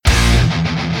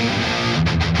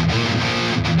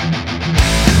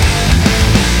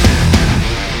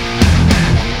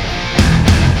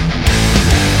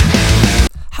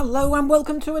Hello and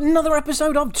welcome to another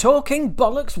episode of Talking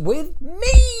Bollocks with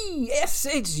me. Yes,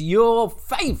 it's your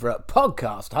favourite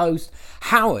podcast host,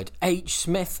 Howard H.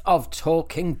 Smith of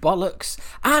Talking Bollocks,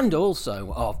 and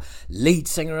also of lead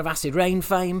singer of Acid Rain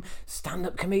fame,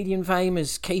 stand-up comedian fame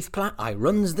as Keith Platt. I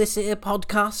runs this here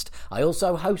podcast. I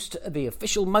also host the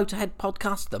official Motorhead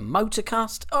podcast, the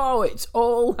Motorcast. Oh, it's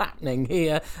all happening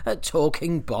here at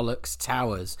Talking Bollocks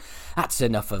Towers. That's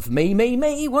enough of me.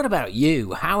 What about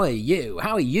you? How are you?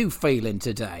 How are you feeling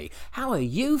today? How are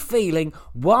you feeling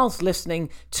whilst listening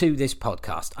to this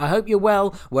podcast? I hope you're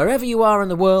well wherever you are in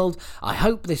the world. I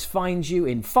hope this finds you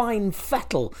in fine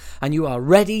fettle and you are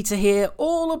ready to hear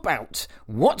all about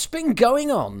what's been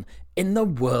going on in the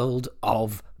world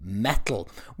of metal.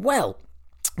 Well,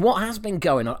 what has been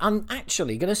going on? I'm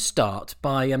actually going to start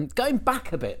by going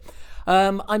back a bit.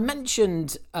 I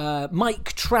mentioned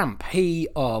Mike Tramp, he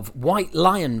of White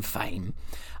Lion fame,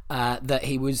 that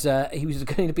he was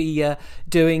going to be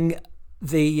doing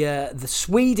the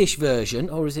Swedish version,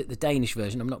 or is it the Danish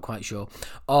version? I'm not quite sure,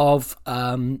 of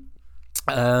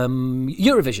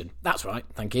Eurovision. That's right.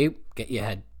 Thank you. Get your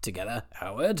head together,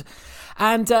 Howard.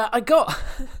 And I got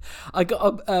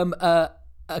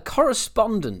a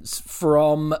correspondence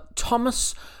from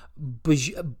Thomas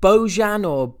Bojan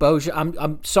or Bojan.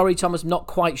 I'm sorry, Thomas, not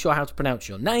quite sure how to pronounce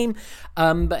your name,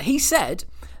 but he said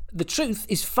the truth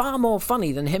is far more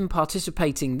funny than him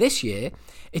participating this year.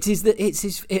 It is that it's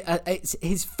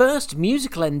his first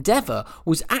musical endeavour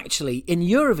was actually in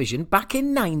Eurovision back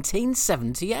in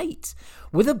 1978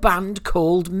 with a band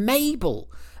called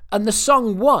Mabel, and the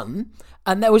song won.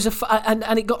 And there was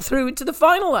and it got through into the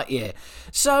final that year.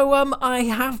 So I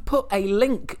have put a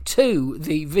link to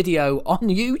the video on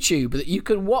YouTube that you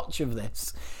can watch of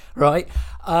this. Right,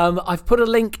 I've put a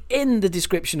link in the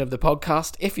description of the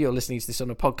podcast. If you're listening to this on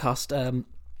a podcast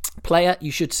player, you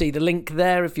should see the link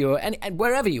there. If you're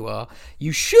wherever you are,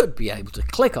 you should be able to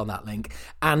click on that link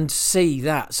and see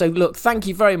that. So look, thank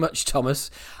you very much, Thomas.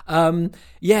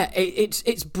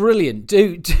 It's brilliant.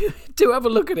 Do have a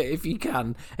look at it if you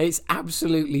can. It's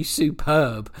absolutely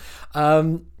superb.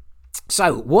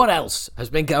 So what else has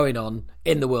been going on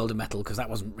in the world of metal? Because that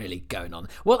wasn't really going on.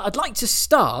 Well, I'd like to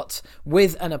start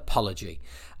with an apology.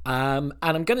 And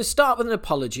I'm going to start with an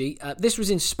apology. This was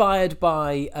inspired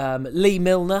by Lee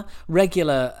Milner,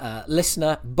 regular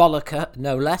listener, bollocker,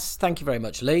 no less. Thank you very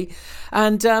much, Lee.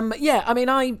 And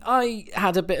I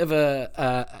had a bit of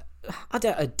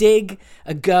a dig,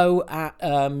 a go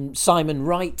at Simon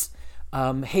Wright.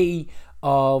 He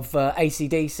of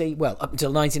AC/DC, well, up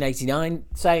until 1989,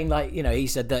 saying he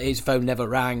said that his phone never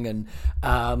rang, and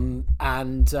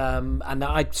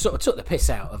I sort of took the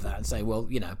piss out of that and say, well,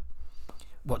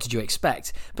 what did you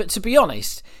expect? But to be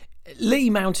honest, Lee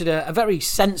mounted a very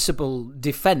sensible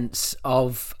defence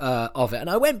of it, and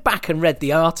I went back and read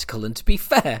the article. And to be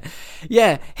fair,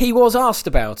 yeah, he was asked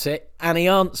about it, and he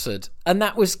answered, and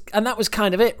that was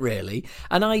kind of it, really.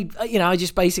 And I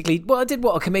just basically, I did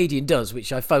what a comedian does,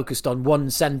 which I focused on one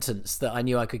sentence that I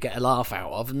knew I could get a laugh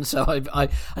out of, and so I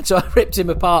ripped him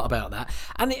apart about that,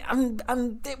 and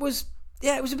it was.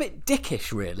 Yeah, it was a bit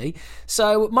dickish, really.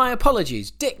 So my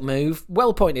apologies. Dick move.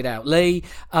 Well pointed out, Lee.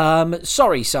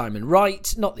 Sorry, Simon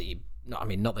Wright. Not that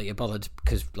you're bothered,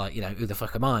 because, who the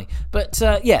fuck am I? But,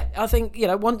 I think,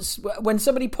 when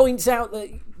somebody points out that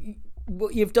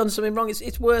you've done something wrong,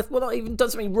 it's worth, well, not even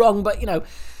done something wrong, but,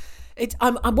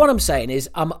 what I'm saying is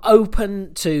I'm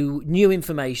open to new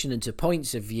information and to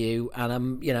points of view, and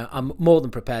I'm more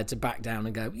than prepared to back down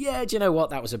and go, yeah, do you know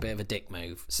what? That was a bit of a dick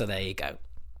move. So there you go.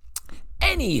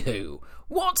 Anywho,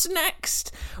 what's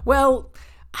next? Well,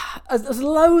 as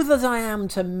loath as I am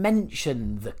to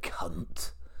mention the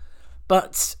cunt,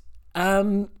 but,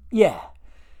 Ted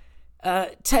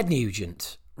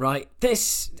Nugent, right?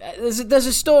 There's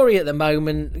a story at the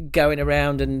moment going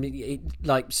around, and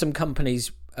some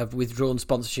companies have withdrawn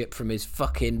sponsorship from his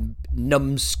fucking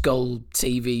numbskull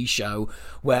TV show,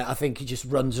 where I think he just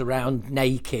runs around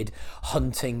naked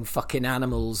hunting fucking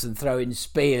animals and throwing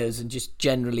spears and just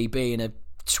generally being a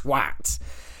twat,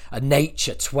 a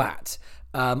nature twat.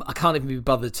 I can't even be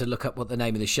bothered to look up what the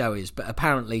name of the show is, but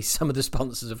apparently some of the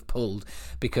sponsors have pulled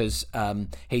because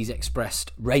he's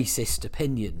expressed racist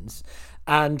opinions,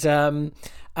 and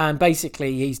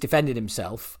basically he's defended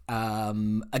himself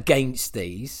against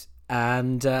these.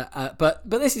 And but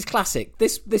this is classic.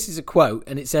 This is a quote,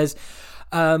 and it says,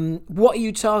 "What are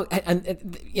you talking?" And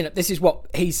this is what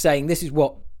he's saying. This is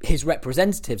what his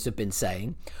representatives have been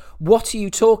saying. What are you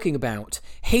talking about?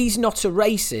 He's not a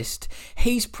racist.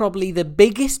 He's probably the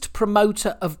biggest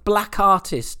promoter of black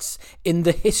artists in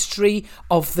the history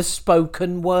of the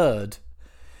spoken word.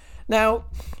 Now,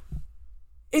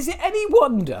 Is it any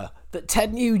wonder that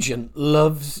Ted Nugent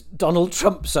loves Donald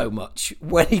Trump so much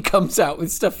when he comes out with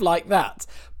stuff like that?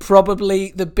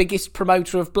 Probably the biggest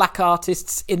promoter of black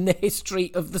artists in the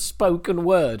history of the spoken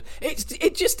word.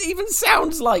 It just even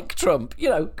sounds like Trump,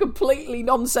 completely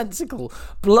nonsensical,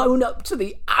 blown up to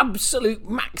the absolute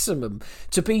maximum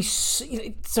to be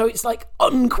so it's like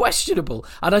unquestionable.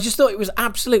 And I just thought it was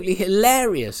absolutely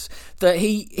hilarious that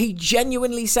he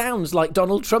genuinely sounds like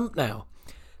Donald Trump now.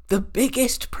 The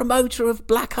biggest promoter of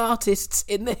black artists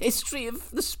in the history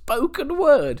of the spoken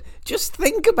word. Just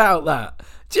think about that.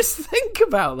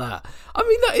 I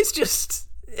mean, that is just,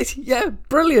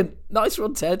 brilliant. Nice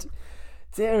one, Ted.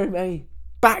 Dear me.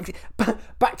 Back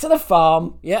to the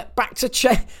farm. Yeah, back to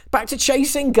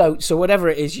chasing goats or whatever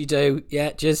it is you do.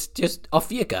 Yeah, just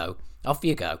off you go.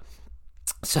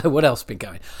 So what else been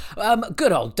going?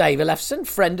 Good old Dave Ellefson,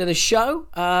 friend of the show.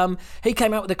 He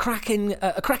came out with a cracking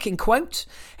quote.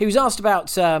 He was asked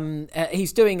about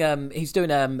he's doing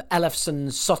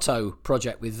Ellefson Soto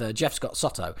project with Jeff Scott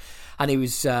Soto, and he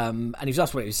was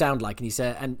asked what it would sound like,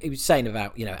 and he was saying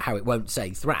about how it won't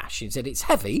say thrash. He said it's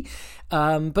heavy,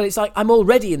 but it's like I'm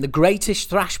already in the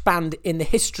greatest thrash band in the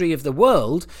history of the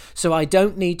world, so I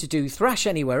don't need to do thrash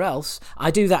anywhere else. I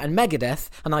do that in Megadeth,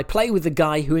 and I play with the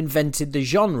guy who invented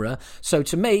the genre. So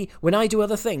to me, when I do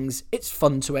other things, it's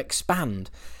fun to expand.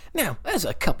 Now, there's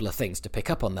a couple of things to pick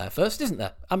up on there first, isn't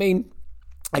there? I mean,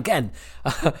 again,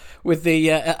 with the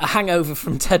a hangover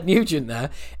from Ted Nugent there,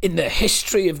 in the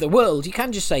history of the world, you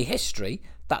can just say history.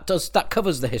 That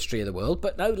covers the history of the world,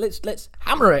 but no, let's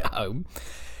hammer it home.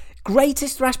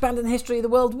 Greatest thrash band in the history of the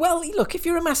world. Well, look, if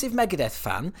you're a massive Megadeth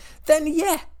fan, then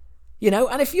yeah,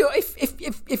 and if you're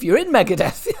in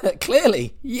Megadeth,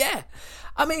 clearly, yeah.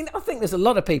 I mean, I think there's a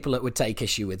lot of people that would take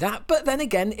issue with that, but then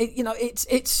again, it's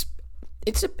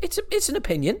an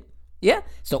opinion. Yeah,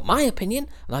 it's not my opinion,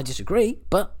 and I disagree,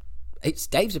 but it's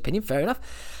Dave's opinion, fair enough.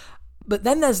 But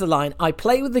then there's the line, I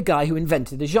play with the guy who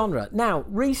invented the genre. Now,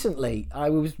 recently,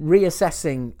 I was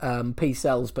reassessing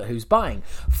P-Cells But Who's Buying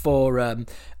for a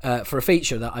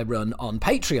feature that I run on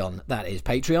Patreon. That is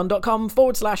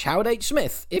patreon.com/Howard H.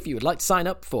 Smith. If you would like to sign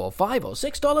up for $5 or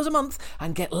 $6 a month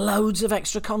and get loads of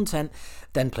extra content,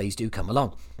 then please do come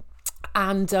along.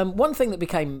 And one thing that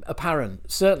became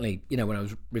apparent, certainly, when I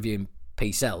was reviewing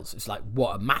P-Cells, it's like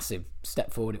what a massive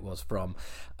step forward it was from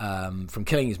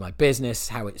Killing Is My Business,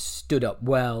 how it stood up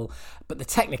well, but the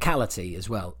technicality as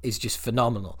well is just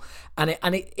phenomenal. And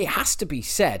it has to be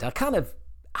said, I kind of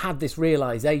had this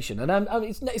realization, and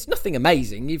it's nothing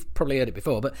amazing, you've probably heard it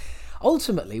before, but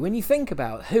ultimately when you think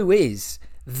about who is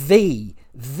the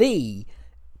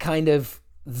kind of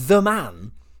the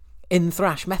man in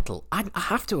thrash metal, I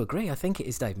have to agree, I think it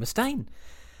is Dave Mustaine.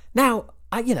 Now,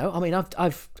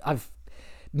 I've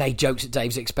made jokes at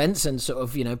Dave's expense and sort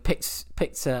of, picked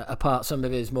apart some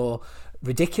of his more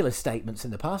ridiculous statements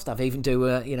in the past. I've even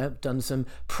done some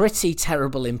pretty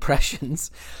terrible impressions.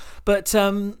 But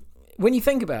when you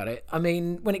think about it, I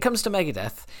mean, when it comes to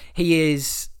Megadeth,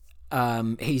 he's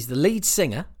the lead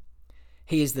singer,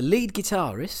 he is the lead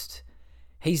guitarist,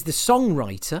 he's the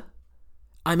songwriter.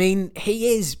 I mean,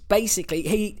 he is basically,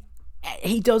 he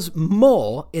does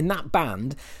more in that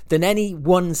band than any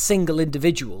one single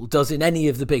individual does in any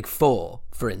of the big four,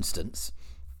 for instance.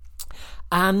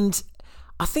 And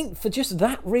I think for just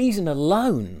that reason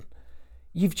alone,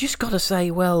 you've just got to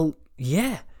say, well,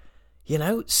 yeah,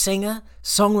 singer,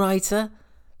 songwriter,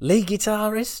 lead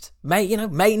guitarist,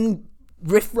 main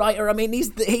riff writer. I mean,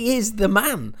 he is the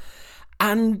man.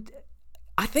 And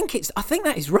I think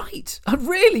that is right. I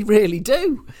really, really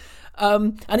do.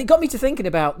 And it got me to thinking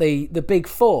about the big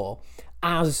four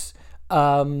as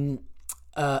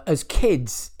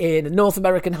kids in a North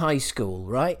American high school,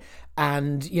 right?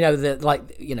 And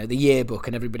the yearbook,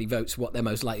 and everybody votes what they're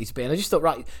most likely to be. And I just thought,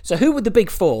 right, so who would the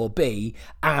big four be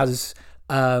as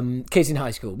kids in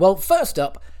high school? Well, first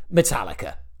up,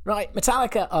 Metallica, right?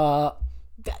 Metallica are,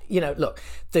 look,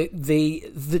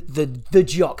 the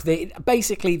jock,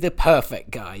 basically the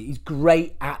perfect guy. He's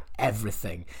great at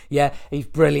everything. Yeah, he's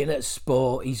brilliant at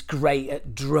sport. He's great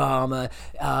at drama.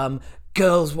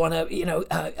 Girls want to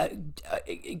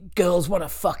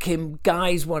fuck him.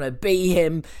 Guys want to be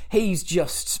him. He's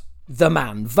just the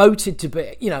man.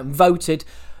 Voted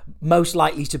most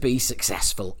likely to be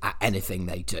successful at anything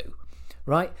they do.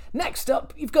 Right. Next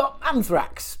up, you've got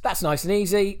Anthrax. That's nice and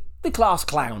easy. The class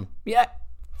clown. Yeah.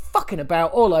 Fucking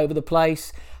about all over the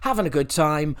place, having a good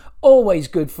time, always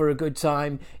good for a good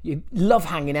time. You love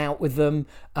hanging out with them,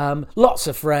 lots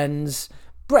of friends,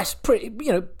 dressed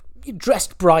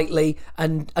brightly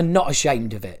and not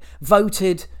ashamed of it.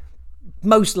 Voted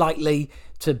most likely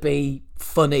to be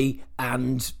funny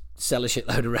and sell a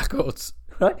shitload of records,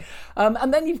 right?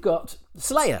 And then you've got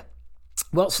Slayer.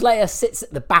 Well, Slayer sits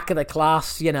at the back of the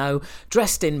class,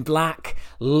 dressed in black,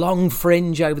 long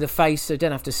fringe over the face so you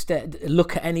don't have to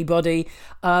look at anybody.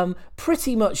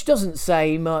 Pretty much doesn't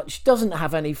say much, doesn't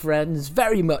have any friends,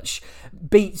 very much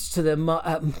beats to the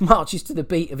marches to the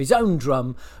beat of his own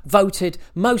drum, voted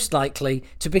most likely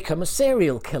to become a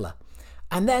serial killer.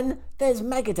 And then there's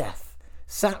Megadeth,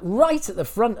 sat right at the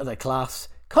front of the class,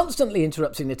 constantly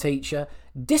interrupting the teacher,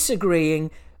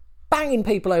 disagreeing, banging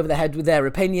people over the head with their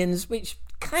opinions, which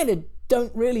kind of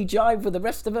don't really jive with the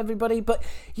rest of everybody, but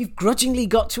you've grudgingly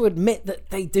got to admit that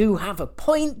they do have a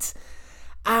point,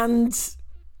 and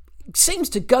seems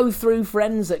to go through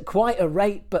friends at quite a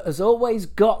rate, but has always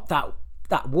got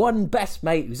that one best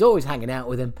mate who's always hanging out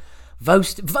with him,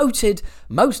 voted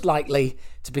most likely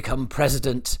to become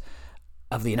president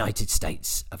of the United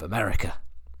States of America.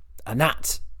 And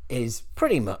that is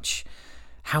pretty much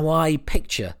how I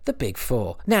picture the Big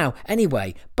Four. Now,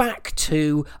 anyway, back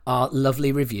to our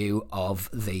lovely review of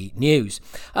the news.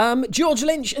 George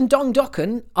Lynch and Don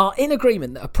Dokken are in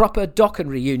agreement that a proper Dokken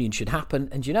reunion should happen,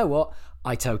 and you know what?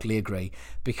 I totally agree,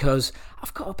 because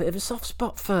I've got a bit of a soft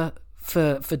spot for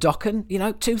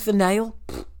Dokken. Tooth and Nail,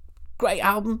 great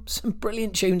album, some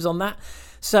brilliant tunes on that.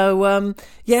 So,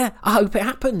 yeah, I hope it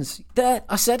happens. There,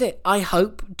 I said it. I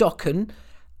hope Dokken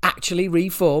actually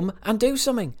reform and do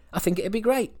something. I think it'd be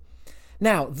great.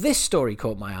 Now, this story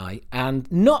caught my eye,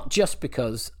 and not just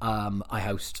because I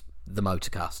host the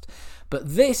Motorcast,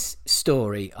 but this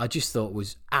story I just thought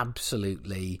was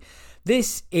absolutely...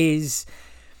 This is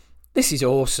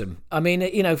awesome. I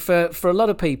mean, for a lot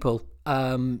of people,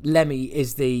 Lemmy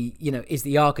is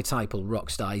the archetypal rock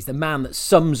star. He's the man that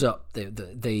sums up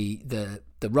the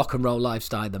rock and roll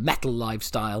lifestyle, the metal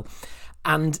lifestyle,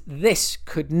 and this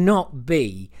could not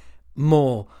be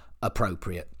more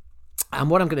appropriate.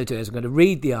 And what I'm going to do is I'm going to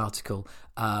read the article.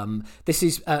 This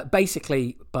is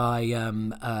basically by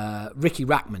Ricky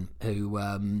Rackman,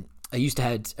 who used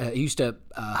to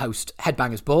host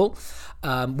Headbangers Ball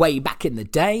way back in the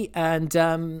day, and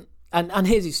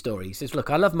here's his story. He says, "Look,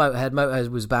 I love Motorhead. Motorhead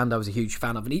was a band I was a huge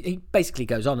fan of," and he basically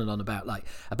goes on and on about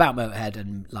Motorhead,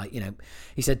 and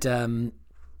he said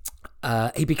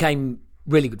he became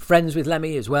really good friends with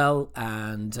Lemmy as well,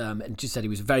 and just said he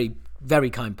was a very, very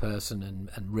kind person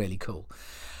and really cool.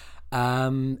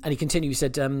 And he continued, he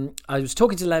said, I was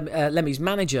talking to Lemmy's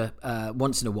manager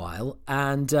once in a while,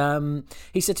 and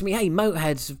he said to me, "Hey,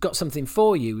 Motorhead's got something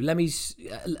for you. Lemmy's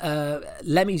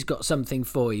got something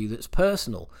for you that's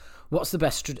personal. What's the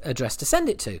best address to send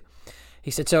it to?" He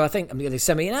said, "So I think I'm going to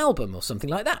send me an album or something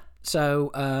like that."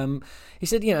 So he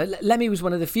said, Lemmy was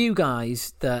one of the few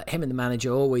guys that him and the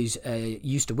manager always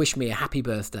used to wish me a happy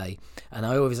birthday, and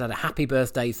I always had a happy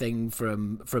birthday thing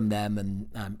from them, and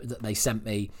that they sent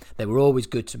me. They were always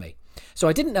good to me. So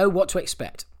I didn't know what to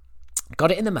expect.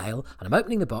 Got it in the mail, and I'm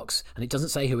opening the box, and it doesn't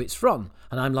say who it's from.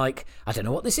 And I'm like, I don't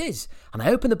know what this is. And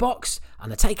I open the box,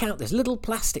 and I take out this little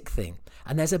plastic thing,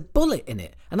 and there's a bullet in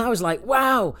it. And I was like,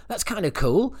 wow, that's kind of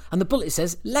cool. And the bullet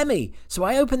says Lemmy. So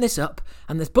I open this up,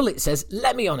 and this bullet says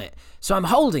Lemmy on it. So I'm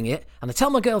holding it, and I tell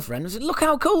my girlfriend, I said, "Look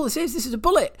how cool this is. This is a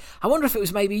bullet. I wonder if it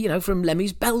was maybe, from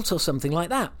Lemmy's belt or something like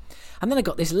that." And then I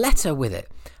got this letter with it,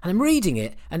 and I'm reading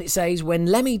it, and it says, when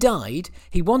Lemmy died,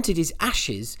 he wanted his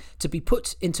ashes to be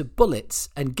put into bullets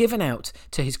and given out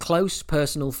to his close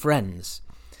personal friends.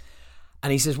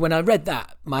 And he says, when I read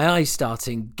that, my eyes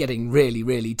started getting really,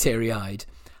 really teary-eyed.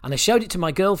 And I showed it to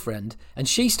my girlfriend, and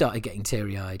she started getting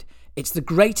teary-eyed. It's the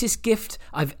greatest gift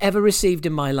I've ever received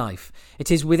in my life.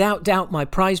 It is without doubt my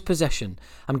prized possession.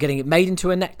 I'm getting it made into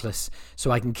a necklace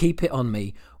so I can keep it on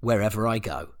me wherever I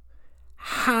go.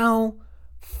 How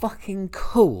fucking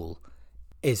cool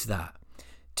is that?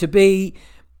 To be,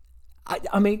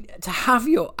 I mean, to have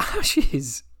your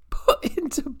ashes put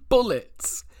into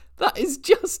bullets. That is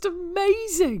just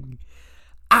amazing.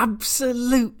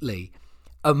 Absolutely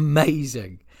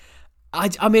amazing.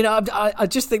 I mean, I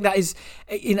just think that is,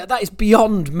 that is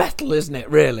beyond metal, isn't it,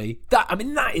 really?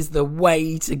 That is the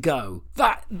way to go.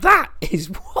 That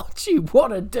is what you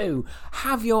want to do.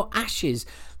 Have your ashes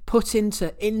put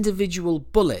into individual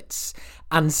bullets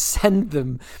and send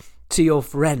them to your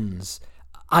friends.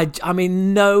 I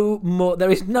mean,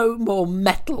 there is no more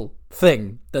metal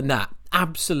thing than that.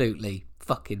 Absolutely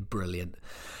fucking brilliant.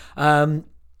 And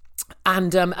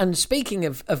speaking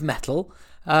of metal,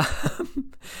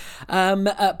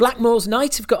 Blackmore's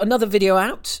Night have got another video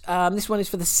out. This one is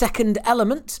for the Second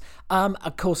Element.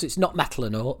 Of course, it's not metal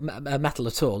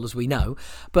at all, as we know.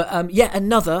 But yet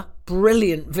another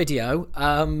brilliant video.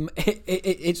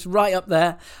 It's right up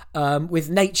there with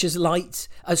Nature's Light.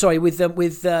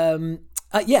 With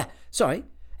Yeah, sorry.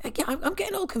 I'm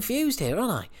getting all confused here,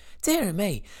 aren't I? Dear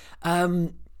me.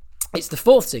 It's the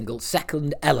fourth single,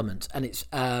 Second Element, and it's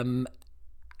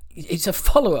a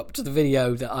follow-up to the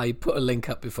video that I put a link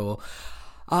up before.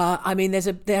 I mean,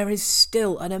 there is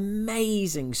still an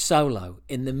amazing solo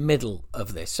in the middle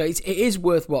of this, so it is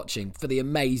worth watching for the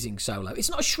amazing solo. It's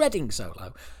not a shredding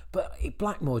solo, but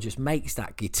Blackmore just makes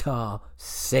that guitar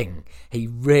sing. He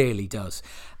really does,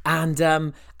 and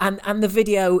the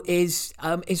video is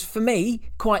for me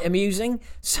quite amusing.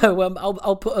 So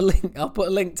I'll put a link. I'll put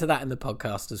a link to that in the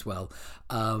podcast as well.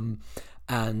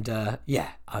 Yeah,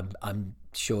 I'm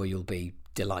sure you'll be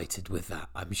delighted with that.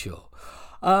 I'm sure.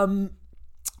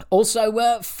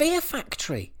 Also, Fear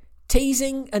Factory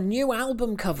teasing a new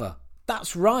album cover.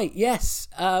 That's right, yes.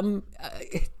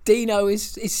 Dino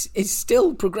is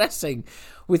still progressing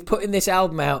with putting this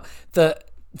album out that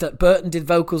Burton did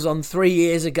vocals on 3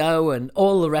 years ago and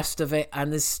all the rest of it,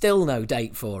 and there's still no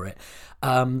date for it.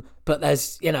 But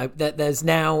there's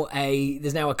now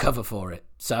a cover for it,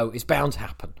 so it's bound to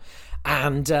happen.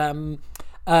 And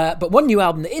but one new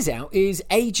album that is out is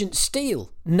Agent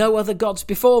Steel, No Other Gods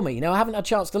Before Me. Now, I haven't had a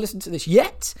chance to listen to this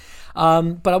yet,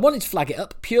 but I wanted to flag it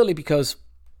up purely because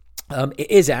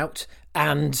it is out,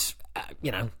 and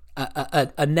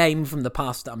a name from the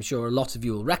past that I'm sure a lot of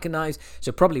you will recognise,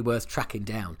 so probably worth tracking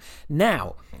down.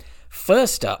 Now,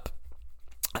 first up,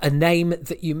 a name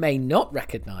that you may not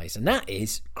recognise, and that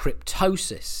is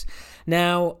Cryptosis.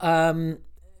 Now,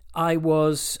 I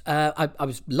was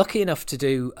lucky enough to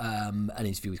do an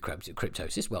interview with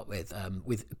Cryptosis,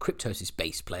 with Cryptosis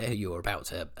bass player who you're about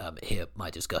to hear my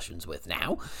discussions with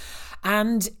now,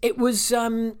 and it was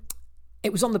on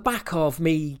the back of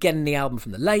me getting the album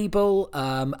from the label,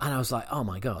 and I was like, oh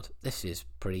my god, this is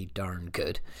pretty darn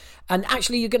good. And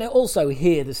actually, you're going to also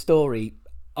hear the story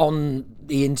on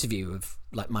the interview of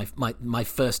like my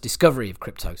first discovery of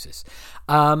Cryptosis,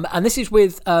 and this is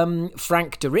with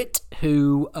Frank DeRitt,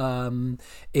 who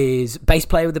is bass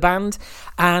player with the band,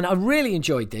 and I really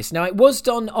enjoyed this. Now, it was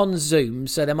done on Zoom,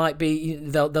 so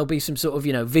there'll be some sort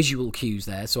of visual cues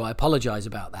there, so I apologise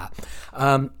about that.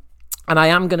 And I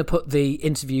am going to put the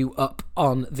interview up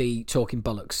on the Talking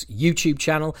Bollocks YouTube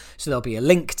channel, so there'll be a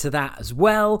link to that as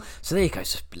well. So there you go.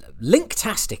 So,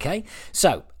 link-tastic, eh?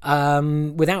 So,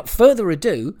 without further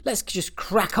ado, let's just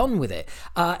crack on with it.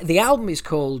 The album is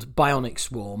called Bionic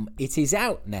Swarm. It is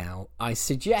out now. I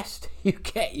suggest you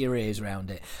get your ears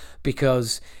around it,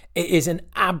 because it is an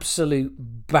absolute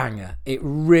banger. It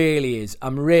really is.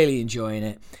 I'm really enjoying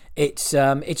it. It's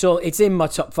in my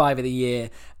top 5 of the year.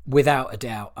 Without a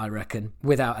doubt, I reckon.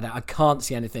 Without a doubt. I can't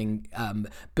see anything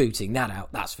booting that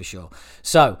out, that's for sure.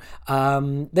 So,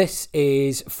 this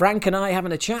is Frank and I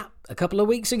having a chat a couple of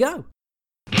weeks ago.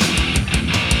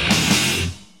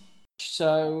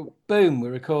 So, boom,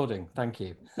 we're recording. Thank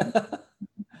you.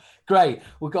 Great.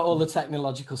 We've got all the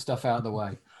technological stuff out of the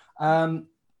way.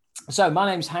 So, my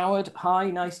name's Howard.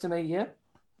 Hi, nice to meet you.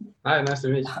 Hi, nice to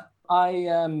meet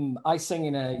you. I sing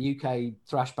in a UK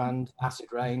thrash band, Acid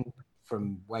Rain,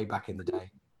 from way back in the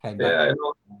day. Came back. Yeah, I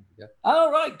know.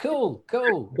 Oh, right, cool.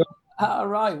 All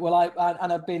right, well,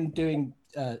 I've been doing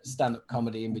stand-up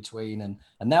comedy in between, and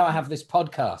now I have this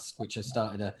podcast, which I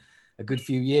started a good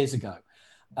few years ago.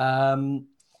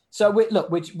 So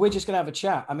we're just going to have a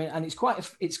chat. I mean, and it's quite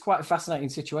a fascinating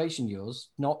situation. Yours,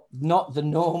 not the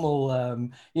normal.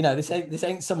 This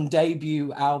ain't some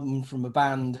debut album from a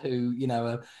band who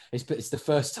it's the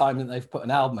first time that they've put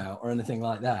an album out or anything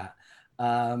like that.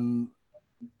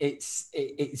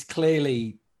 It's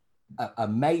clearly a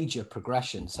major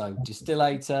progression. So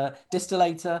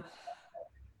Distillator,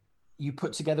 you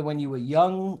put together when you were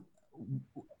young.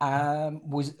 Do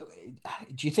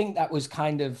you think that was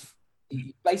kind of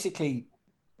basically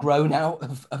grown out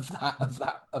of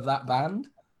that band?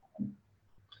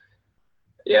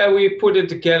 Yeah, we put it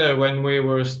together when we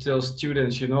were still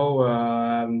students,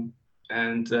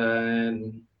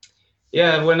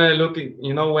 yeah, when I look at,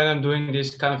 when I'm doing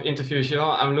these kind of interviews,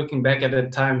 I'm looking back at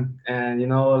that time and,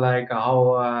 like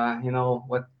how,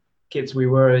 what kids we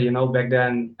were, back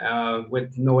then,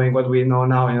 with knowing what we know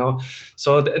now,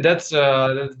 So that's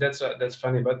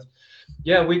funny. But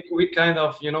yeah, we kind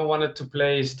of, wanted to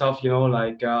play stuff,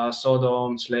 like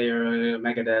Sodom, Slayer,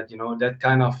 Megadeth, that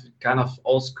kind of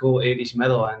old school 80s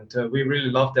metal. And we really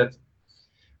loved that.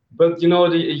 But, the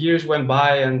years went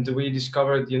by and we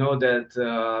discovered,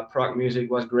 that prog music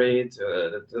was great,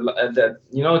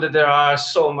 that there are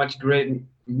so much great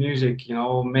music,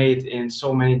 made in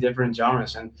so many different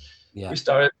genres. And we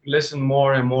started to listen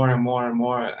more and more and more and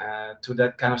more to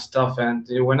that kind of stuff. And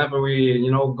whenever we,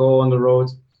 go on the road,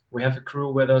 we have a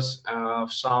crew with us,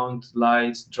 sound,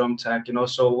 lights, drum tech,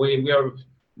 so we are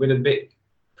with a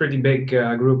pretty big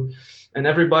group, and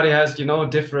everybody has,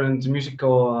 different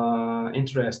musical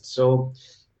interests. So,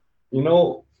 you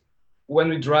know, when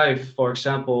we drive, for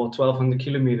example, 1,200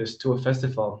 kilometers to a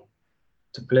festival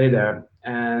to play there,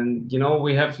 and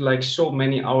we have like so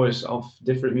many hours of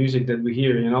different music that we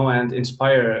hear, and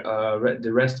inspire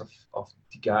the rest of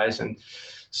the guys. And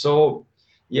so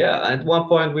yeah, at one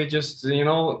point we just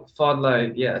thought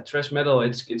like, yeah, thrash metal,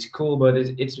 it's cool, but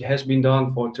it has been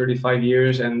done for 35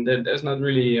 years, and there's not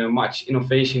really much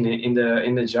innovation in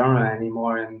the genre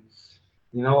anymore. And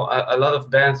a lot of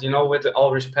bands, with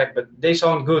all respect, but they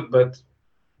sound good, but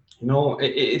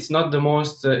it's not the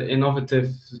most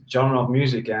innovative genre of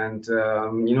music. And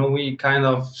we kind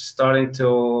of starting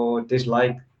to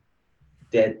dislike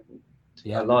that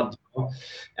a lot,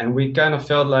 and we kind of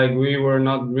felt like we were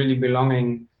not really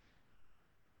belonging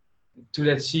to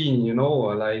that scene,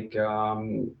 like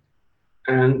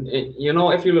and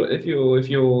if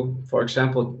you for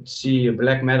example see a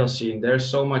black metal scene, there's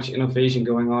so much innovation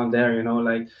going on there,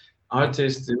 like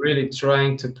artists really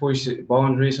trying to push the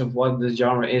boundaries of what the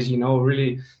genre is,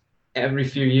 really every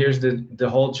few years the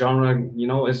whole genre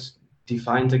is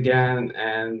defined again.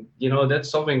 And that's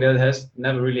something that has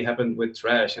never really happened with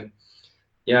thrash. And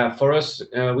yeah, for us,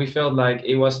 we felt like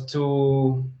it was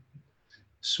too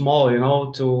small,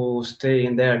 to stay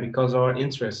in there, because our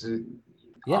interests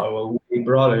are way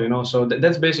broader, so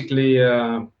that's basically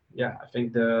I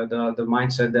think the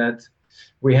mindset that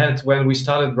we had when we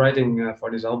started writing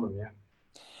for this album.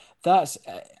 That's,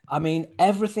 I mean,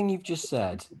 everything you've just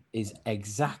said is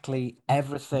exactly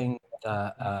everything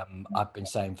that I've been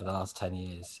saying for the last 10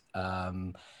 years.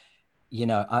 And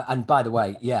by the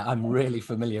way, I'm really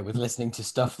familiar with listening to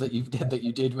stuff that you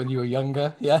did when you were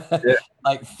younger. Yeah.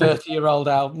 Like 30-year-old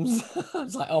albums.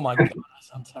 It's like, oh my God, that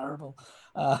sounds terrible.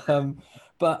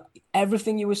 But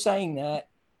everything you were saying there,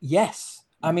 yes.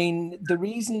 I mean, the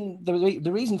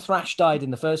reason thrash died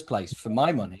in the first place, for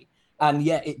my money, and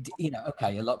yet it,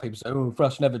 okay, a lot of people say, oh,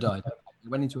 thrash never died. It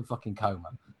went into a fucking coma.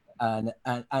 And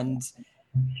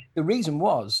the reason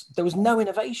was there was no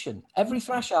innovation. Every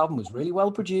thrash album was really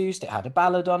well produced. It had a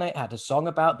ballad on it, had a song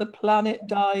about the planet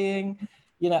dying,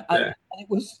 and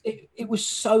it was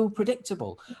so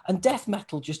predictable. And death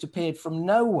metal just appeared from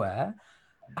nowhere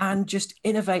and just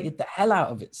innovated the hell out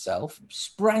of itself,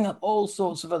 sprang up all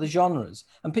sorts of other genres.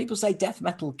 And people say death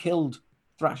metal killed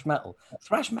thrash metal.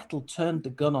 Thrash metal turned the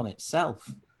gun on itself,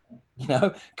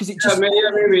 because it just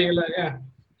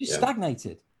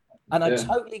stagnated. And I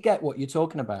totally get what you're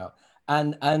talking about.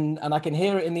 And I can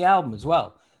hear it in the album as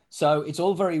well. So it's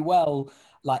all very well,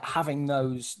 like having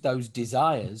those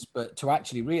desires, but to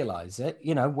actually realize it,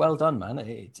 well done, man.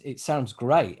 It sounds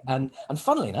great. And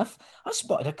funnily enough, I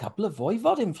spotted a couple of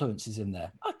Voivod influences in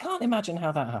there. I can't imagine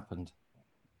how that happened.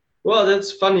 Well,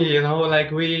 that's funny,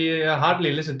 like we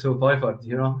hardly listen to Voivod,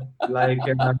 like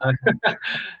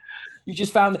you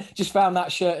just found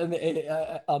that shirt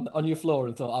on your floor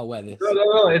and thought, I'll wear this.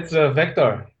 No, it's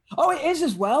Vector. Oh, it is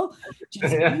as well.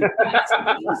 That's easily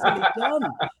done.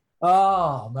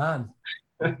 Oh man,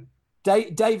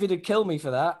 David would kill me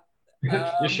for that.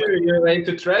 You sure you're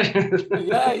into trash?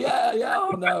 Yeah.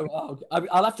 Oh no,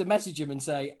 I'll have to message him and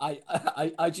say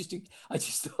I just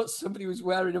thought somebody was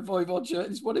wearing a Voivod shirt.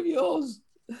 It's one of yours.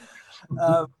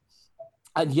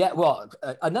 And yet,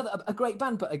 a great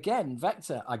band. But again,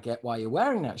 Vector, I get why you're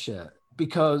wearing that shirt,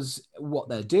 because what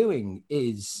they're doing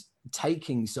is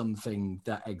taking something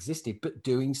that existed but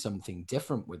doing something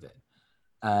different with it.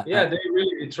 They're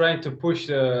really trying to push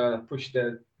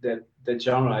that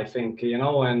genre, I think,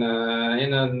 and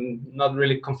in a not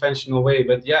really conventional way.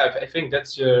 But yeah, I think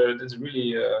that's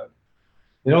really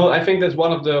I think that's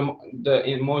one of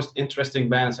the most interesting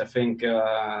bands, I think,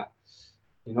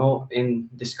 in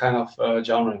this kind of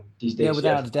genre these days. Yeah,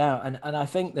 without a doubt. And I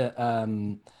think that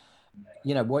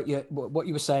what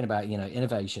you were saying about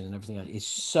innovation and everything is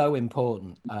so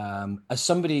important. As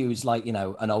somebody who's like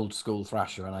an old school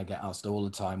thrasher, and I get asked all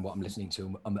the time what I'm listening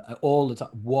to all the time.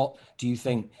 What do you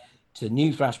think to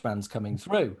new thrash bands coming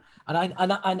through? And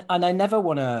I never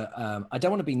want to. I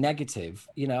don't want to be negative.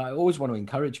 I always want to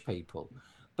encourage people,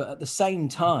 but at the same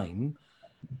time,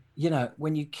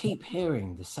 when you keep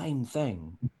hearing the same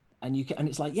thing. And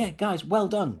it's like, yeah, guys, well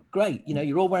done, great.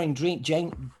 You're all wearing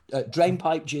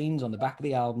Drainpipe jeans on the back of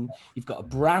the album. You've got a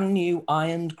brand new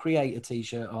ironed Creator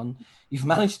t-shirt on. You've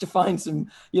managed to find some,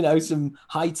 some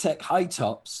high-tech high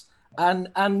tops, and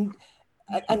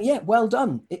yeah, well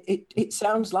done. It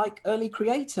sounds like early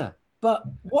Creator, but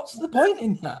what's the point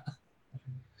in that?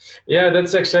 Yeah,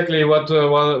 that's exactly what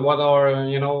our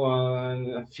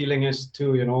feeling is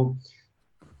too.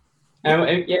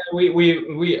 And yeah,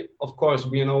 we of course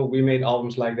we made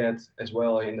albums like that as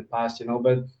well in the past,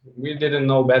 but we didn't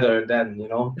know better then.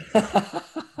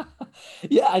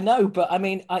 Yeah, I know, but I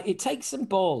mean, it takes some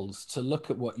balls to look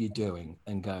at what you're doing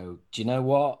and go, do you know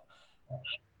what?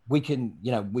 We can,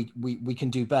 we can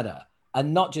do better.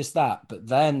 And not just that, but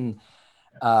then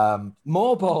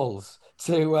more balls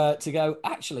to go,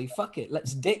 actually, fuck it,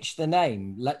 let's ditch the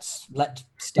name. Let's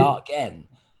start again.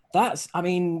 I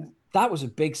mean, that was a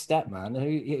big step, man.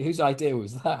 Whose idea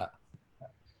was that?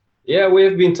 Yeah, we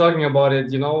have been talking about it,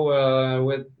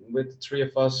 with the three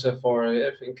of us for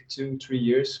I think 2-3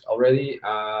 years already.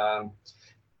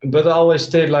 But I always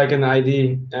stayed like an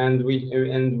ID, and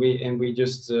we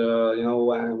just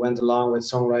went along with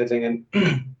songwriting, and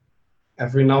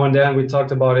every now and then we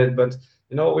talked about it, but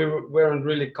weren't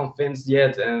really convinced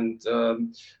yet. And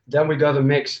then we got a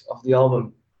mix of the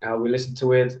album. We listened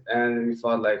to it, and we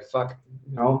thought like, fuck,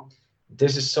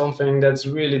 this is something that's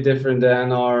really different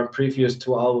than our previous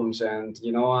two albums, and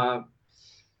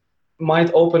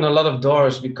might open a lot of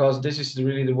doors, because this is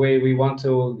really the way we want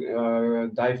to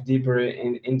dive deeper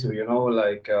into,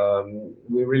 like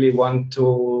we really want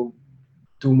to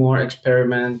do more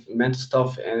experimental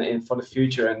stuff and for the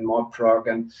future, and more prog.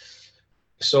 And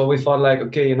so we thought like,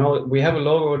 okay, we have a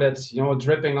logo that's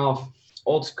dripping off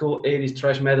old school 80s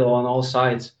thrash metal on all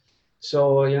sides.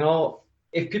 So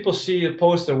if people see a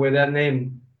poster with that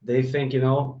name, they think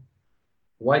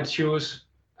white shoes,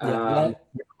 Yeah,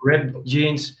 ripped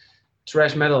jeans,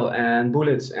 thrash metal, and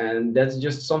bullets. And that's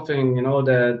just something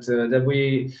that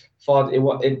we thought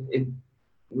it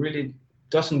really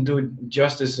doesn't do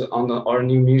justice on our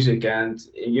new music. And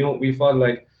we thought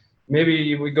like,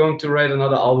 maybe we're going to write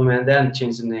another album and then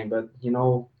change the name, but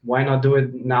why not do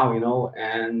it now,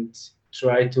 and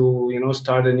try to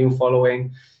start a new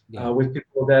following, yeah. with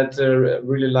people that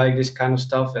really like this kind of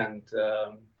stuff. And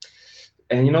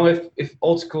if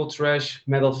old school thrash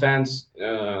metal fans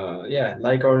yeah,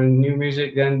 like our new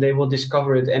music, then they will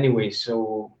discover it anyway.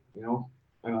 So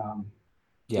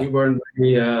Yeah. we weren't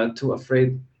really too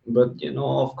afraid. But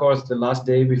of course, the last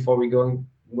day before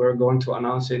we're going to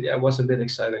announce it, yeah, it was a bit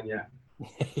exciting. Yeah.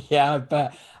 Yeah,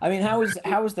 but I mean, how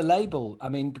was the label? I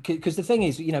mean, because the thing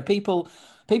is, people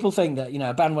think that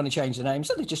a band want to change the name,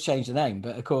 so they just change the name.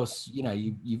 But of course,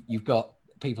 you've got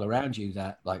people around you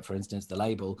that, like for instance, the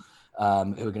label, who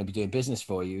are going to be doing business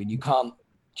for you, and you can't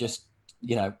just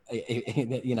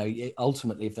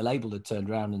ultimately, if the label had turned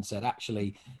around and said,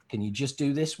 actually, can you just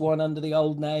do this one under the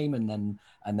old name, and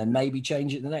then maybe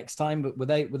change it the next time? But were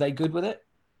they good with it?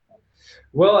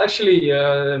 Well, actually,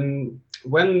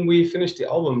 when we finished the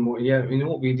album, yeah,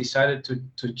 we decided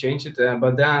to change it.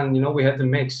 But then, we had the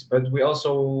mix, but we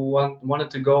also wanted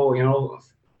to go,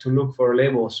 to look for a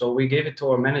label. So we gave it to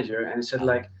our manager, and he said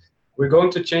like, we're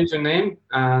going to change the name,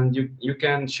 and you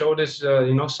can show this,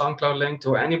 SoundCloud link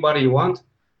to anybody you want,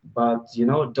 but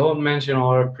don't mention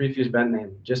our previous band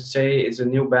name. Just say it's a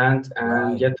new band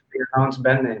and Right. yet to be announced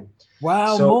band name.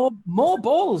 Wow, So more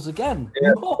balls again.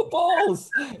 yeah, More balls.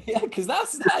 Yeah, because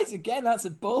that's a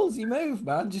ballsy move,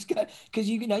 man. Just because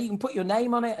you can put your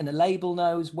name on it and the label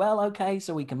knows, well, okay,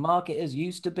 so we can mark it as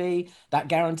used to be. That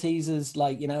guarantees us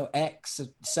like, X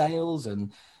sales,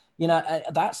 and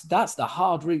that's the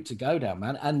hard route to go down,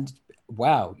 man. And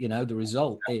wow, the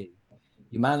result is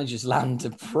you managers land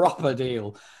a proper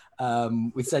deal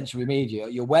with Century Media.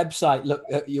 Your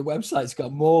website's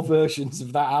got more versions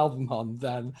of that album on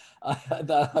than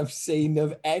that I've seen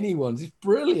of anyone's. It's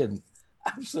brilliant,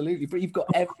 absolutely. But you've got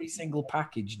every single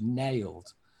package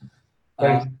nailed.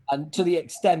 And to the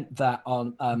extent that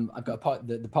I've got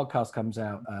the podcast comes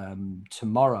out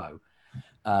tomorrow,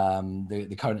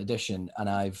 the current edition, and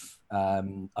I've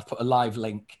put a live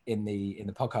link in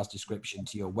the podcast description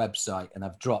to your website, and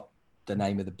I've dropped the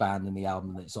name of the band and the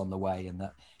album that's on the way, and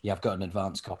that I've got an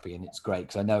advance copy, and it's great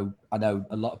because I know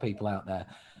a lot of people out there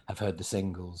have heard the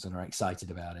singles and are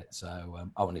excited about it. So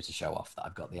I wanted to show off that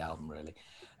I've got the album, really.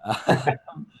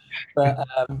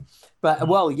 But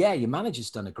well, yeah, your manager's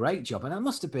done a great job, and that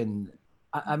must have been.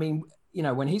 I mean,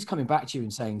 when he's coming back to you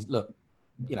and saying, "Look,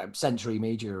 Century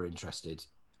Media are interested."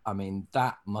 I mean,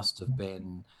 that must have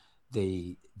been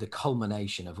the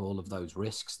culmination of all of those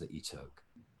risks that you took.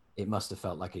 It must have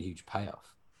felt like a huge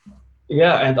payoff.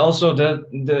 Yeah, and also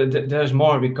there's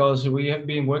more, because we have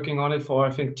been working on it for I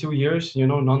think 2 years,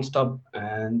 nonstop,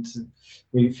 and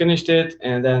we finished it,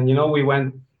 and then we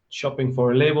went shopping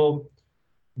for a label.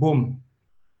 Boom,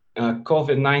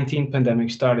 COVID-19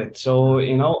 pandemic started. So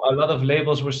a lot of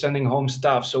labels were sending home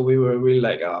stuff. So we were really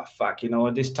like, oh fuck,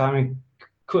 this timing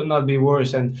could not be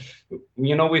worse. And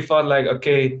we thought like,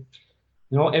 okay,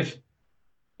 if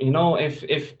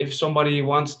if somebody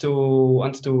wants to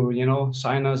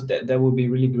sign us, that would be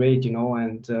really great.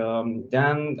 And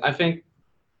then I think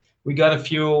we got a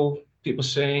few people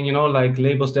saying, like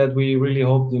labels that we really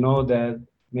hope, that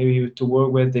maybe to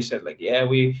work with. They said like, yeah,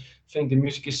 we think the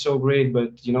music is so great,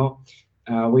 but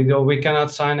we cannot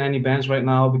sign any bands right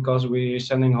now because we're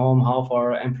sending home half our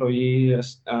employee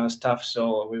stuff.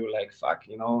 So we were like, fuck,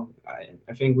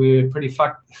 I think we're pretty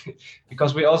fucked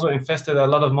because we also invested a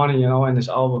lot of money, in this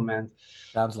album. And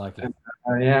Sounds like it.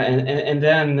 yeah, and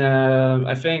then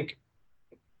I think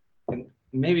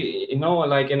maybe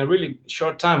like in a really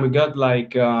short time we got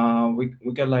like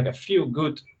we got like a few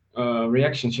good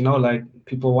reactions, like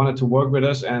people wanted to work with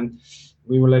us, and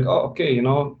we were like, oh, okay,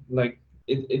 like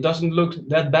it doesn't look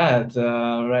that bad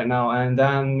right now. And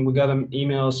then we got an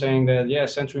email saying that, yeah,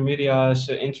 Century Media is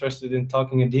interested in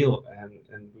talking a deal, and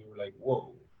we were like,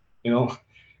 whoa,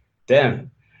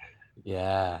 damn.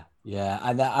 Yeah, yeah,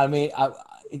 and the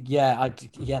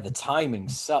timing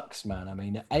sucks, man. I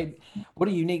mean, what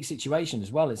a unique situation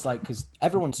as well. It's like, because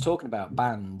everyone's talking about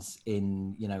bands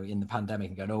in the pandemic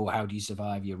and going, oh, how do you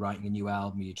survive? You're writing a new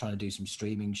album, you're trying to do some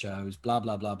streaming shows, blah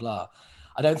blah blah blah.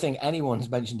 I don't think anyone's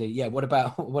mentioned it. Yeah, what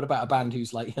about a band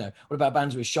who's like, what about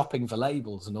bands who are shopping for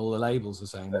labels and all the labels are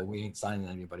saying, well, we ain't signing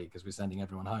anybody because we're sending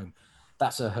everyone home.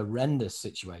 That's a horrendous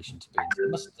situation to be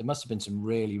in. There must have been some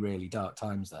really, really dark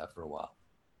times there for a while.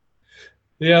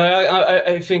 Yeah,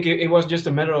 I think it was just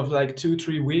a matter of like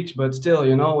 2-3 weeks, but still,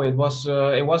 it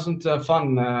wasn't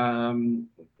fun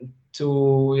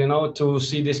to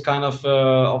see this kind of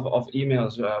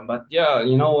emails. But yeah,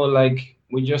 like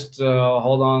we just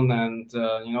hold on, and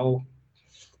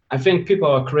I think people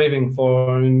are craving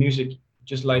for music,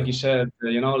 just like you said.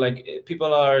 Like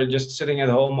people are just sitting at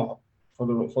home for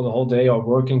the whole day or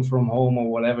working from home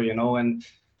or whatever, and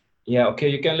yeah, okay,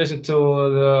 you can listen to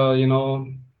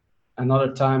the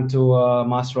another time to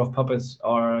Master of Puppets,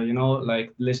 or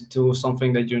like listen to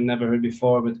something that you never heard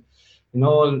before. But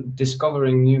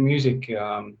discovering new music,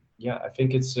 yeah, I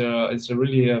think it's a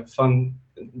really fun,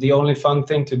 the only fun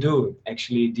thing to do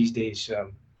actually these days.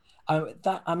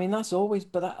 That's always,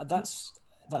 but that's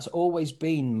always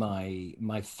been my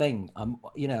thing. I'm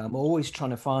always trying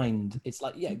to find. It's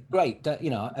like, yeah, great,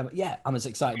 I'm as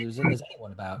excited as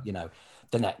anyone about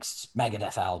the next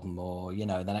Megadeth album or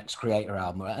the next Creator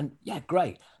album, and yeah,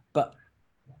 great. But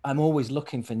I'm always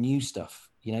looking for new stuff.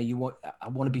 I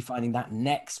want to be finding that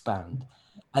next band,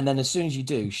 and then as soon as you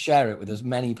do, share it with as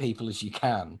many people as you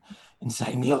can, and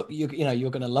saying, look, you're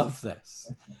going to love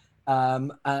this.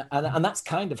 And that's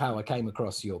kind of how I came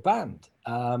across your band.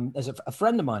 There's a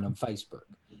friend of mine on Facebook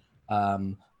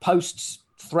posts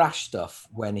thrash stuff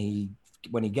when he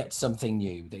gets something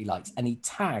new that he likes, and he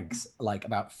tags like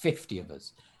about 50 of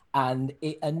us, and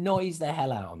it annoys the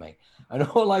hell out of me. And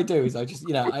all I do is I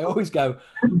just I always go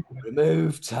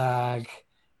remove tag,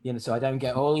 so I don't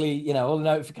get all the all the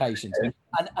notifications.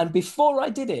 And before I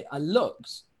did it, I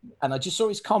looked and I just saw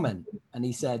his comment, and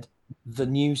he said, "The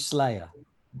new Slayer."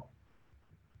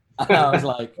 And I was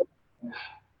like,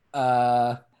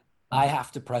 I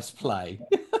have to press play.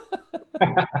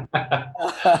 It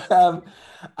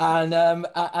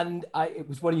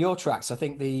was one of your tracks, I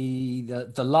think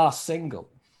the last single,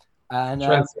 and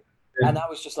I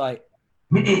was just like,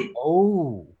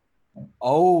 oh,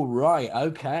 right,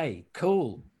 okay,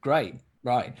 cool, great,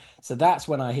 right. So that's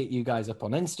when I hit you guys up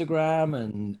on Instagram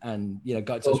and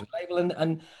got in touch with the label,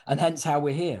 and hence how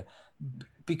we're here,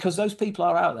 because those people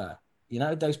are out there.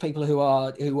 Those people who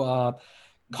are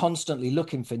constantly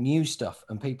looking for new stuff,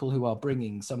 and people who are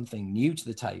bringing something new to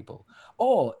the table,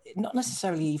 or not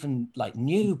necessarily even like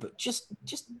new, but just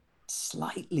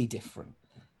slightly different,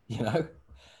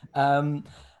 And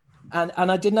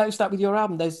I did notice that with your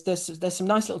album, there's some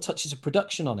nice little touches of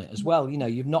production on it as well.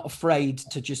 You're not afraid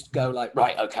to just go like,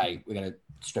 right, okay, we're going to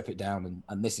strip it down,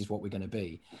 and this is what we're going to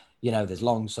be. There's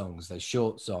long songs, there's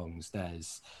short songs,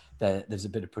 there's a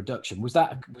bit of production. Was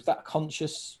that a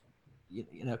conscious,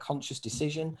 conscious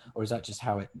decision, or is that just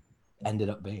how it ended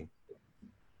up being?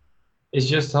 It's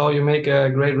just how you make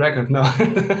a great record. No.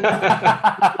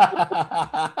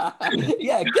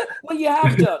 Yeah, well, you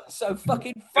have done. So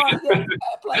fucking fun. Yeah,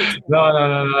 no,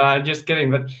 I'm just kidding.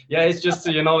 But yeah, it's just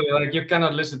like you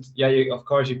cannot listen. Of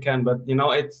course you can, but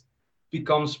it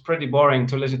becomes pretty boring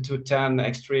to listen to 10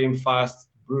 extreme, fast,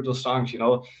 brutal songs.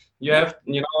 You have,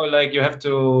 like you have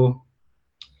to,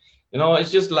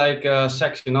 it's just like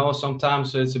sex,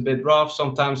 sometimes it's a bit rough,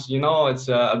 sometimes, it's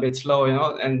a bit slow,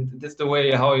 and that's the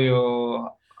way how you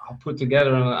put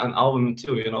together an album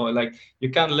too, like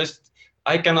you can't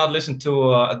I cannot listen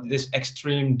to this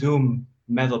extreme doom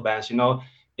metal bands. You know,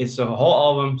 it's a whole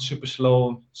album, super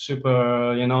slow,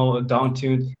 super, you know, down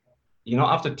tuned. You know,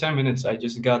 after 10 minutes, I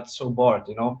just got so bored.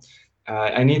 You know,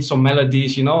 I need some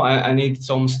melodies. You know, I need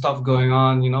some stuff going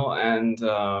on. You know, and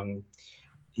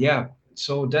yeah,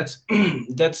 so that's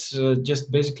that's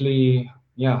just basically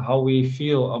yeah how we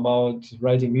feel about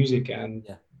writing music, and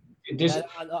Yeah. this No,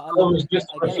 I love album is it. just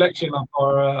I a get it. reflection of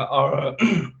our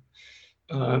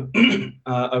uh,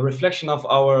 a reflection of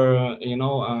our you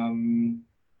know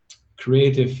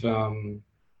creative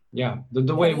yeah the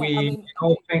Yeah, way yeah. we I mean,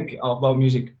 think about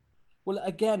music. well,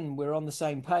 again, we're on the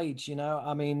same page, you know.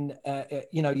 I mean,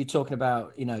 you know, you're talking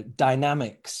about, you know,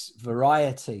 dynamics,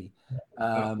 variety,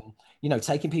 Yeah, um, you know,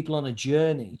 taking people on a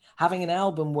journey, having an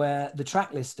album where the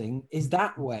track listing is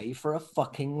that way for a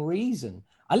fucking reason.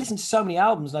 I listen to so many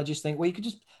albums and I just think, well, you could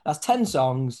just, that's 10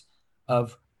 songs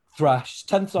of thrash,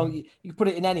 10 songs, you can put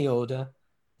it in any order.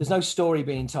 There's no story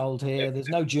being told here. There's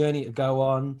no journey to go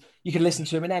on. You can listen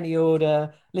to them in any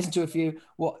order. Listen to a few.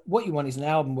 What you want is an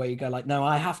album where you go like, no,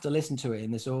 I have to listen to it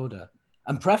in this order.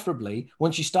 And preferably,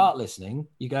 once you start listening,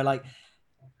 you go like,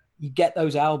 you get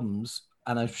those albums,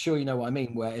 and I'm sure you know what I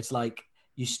mean, where it's like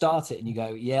you start it and you go,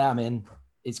 yeah, I'm in.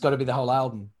 It's got to be the whole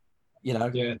album, you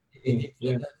know. yeah,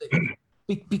 yeah,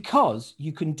 Because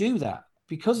you can do that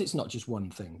because it's not just one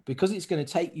thing, because it's going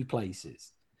to take you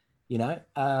places, you know.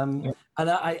 yeah. And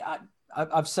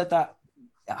I've said that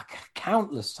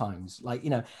countless times. Like, you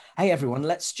know, hey everyone,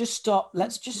 let's just stop.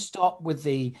 Let's just stop with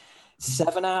the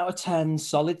 7 out of 10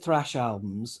 solid thrash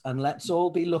albums, and let's all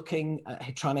be looking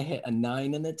at trying to hit a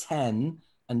 9 and a 10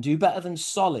 and do better than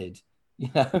solid. You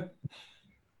know.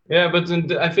 Yeah, but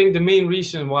then I think the main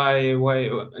reason why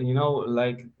you know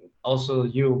like also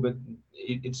you, but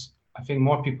it's I think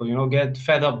more people you know get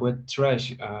fed up with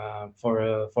trash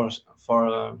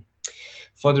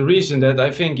for the reason that I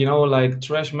think you know like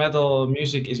thrash metal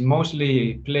music is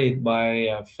mostly played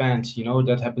by fans you know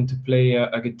that happen to play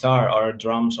a guitar or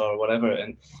drums or whatever,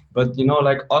 and but you know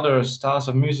like other styles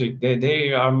of music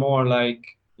they are more like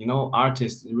you know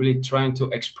artists really trying to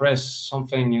express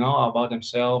something you know about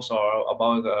themselves or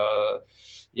about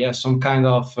yeah some kind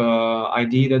of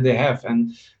idea that they have,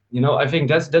 and you know I think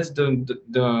that's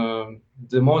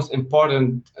the most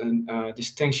important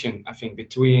distinction I think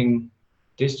between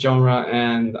this genre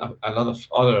and a lot of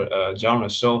other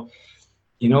genres. So,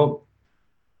 you know,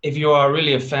 if you are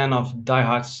really a fan of Die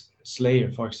Hard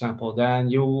Slayer, for example, then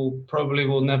you probably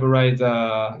will never write,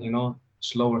 you know,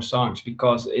 slower songs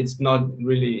because it's not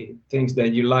really things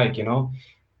that you like, you know,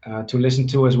 to listen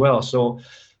to as well. So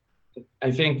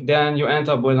I think then you end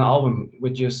up with an album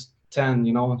with just 10,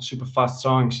 you know, super fast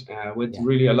songs with Yeah.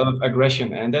 really a lot of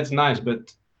aggression, and that's nice.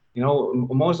 But you know,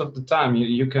 most of the time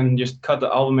you can just cut the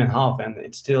album in half, and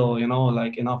it's still, you know,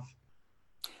 like enough.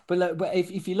 But look, but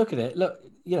if you look at it, look,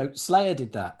 you know, Slayer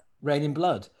did that, Rain in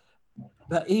Blood.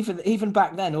 But even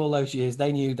back then, all those years,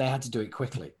 they knew they had to do it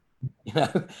quickly. You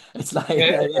know, it's like,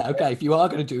 Yeah, yeah, okay, if you are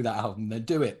going to do that album, then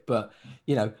do it. But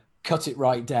you know, cut it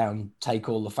right down, take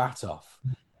all the fat off.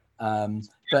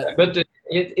 But but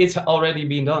it's already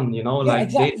been done, you know, yeah, like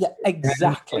they, exactly, yeah, and you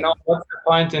exactly. know, what's the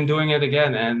point in doing it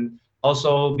again? And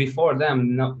also before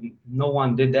them, no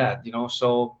one did that, you know,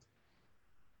 so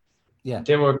Yeah,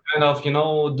 they were kind of you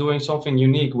know doing something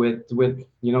unique with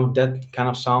you know that kind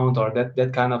of sound or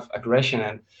that kind of aggression,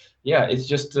 and yeah it's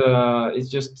just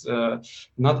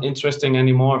not interesting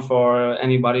anymore for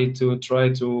anybody to try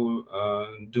to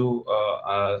do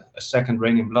a second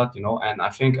Rain in Blood, you know, and I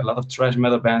think a lot of thrash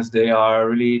metal bands they are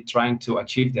really trying to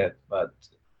achieve that, but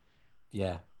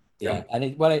yeah, yeah, yeah.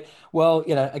 And well,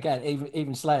 you know, again,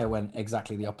 even Slayer went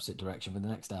exactly the opposite direction with the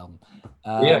next album.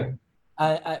 Um, yeah,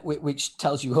 which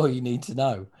tells you all you need to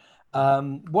know.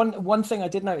 One thing I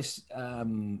did notice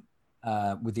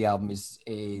with the album is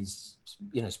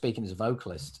you know, speaking as a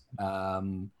vocalist,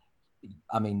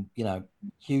 I mean, you know,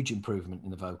 huge improvement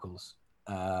in the vocals,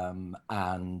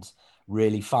 and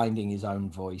really finding his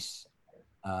own voice.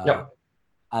 Uh, yeah.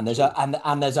 and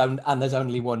there's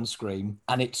only one scream,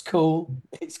 and it's cool.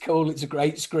 It's cool. It's a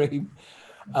great scream.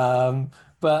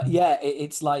 But yeah,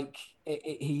 it's like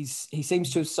he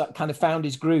seems to have kind of found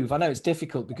his groove. I know it's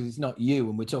difficult because it's not you,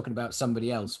 and we're talking about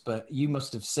somebody else. But you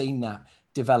must have seen that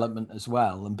development as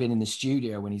well, and been in the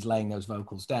studio when he's laying those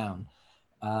vocals down.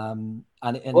 And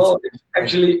it's Well,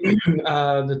 actually,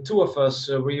 the two of us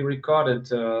we recorded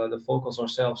the vocals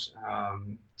ourselves. wow,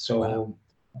 So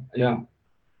yeah,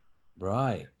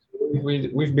 right,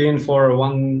 we've been for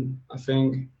one. I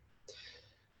think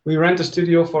we rent a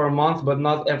studio for a month, but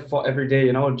not for every day.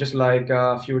 You know, just like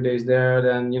a few days there,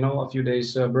 then you know a few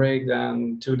days break,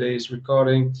 then 2 days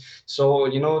recording. So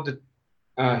you know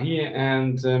He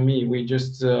and me, we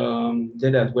just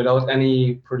did that without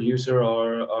any producer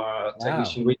or Wow.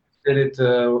 technician. We did it,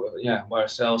 yeah, by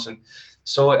ourselves, and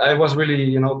so I was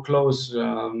really, close,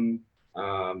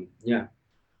 yeah,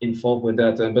 involved with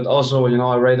that. But also,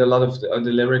 I read a lot of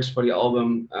the lyrics for the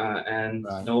album, and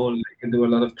Right. I can do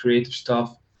a lot of creative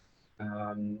stuff.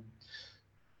 Um,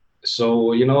 so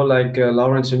like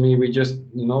Lawrence and me, we just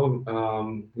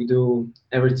we do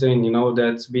everything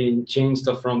that's being changed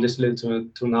stuff from this little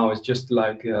to now. It's just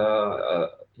like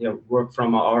yeah, work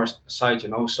from our side,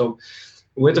 so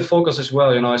with the focus as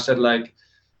well, I said like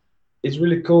it's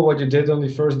really cool what you did on the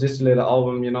first Distillate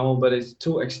album, but it's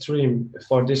too extreme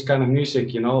for this kind of music,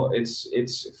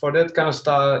 it's for that kind of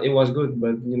style it was good,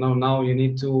 but now you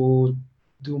need to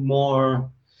do more,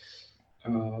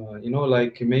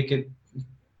 like make it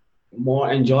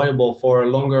more enjoyable for a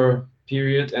longer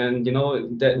period, and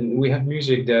that we have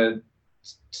music that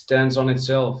stands on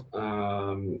itself,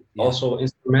 Yeah. also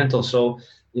instrumental, so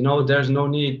there's no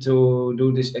need to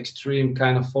do this extreme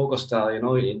kind of vocal style,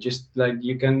 it just like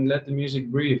you can let the music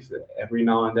breathe every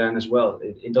now and then as well.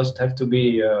 It doesn't have to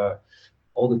be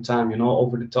all the time,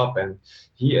 over the top, and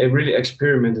he really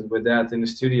experimented with that in the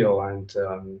studio, and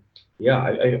yeah,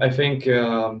 I think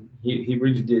he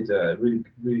really did a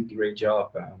really great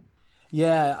job.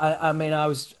 Yeah, I mean, I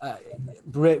was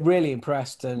really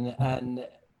impressed, and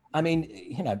I mean,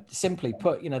 simply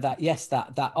put, that yes,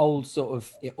 that old sort of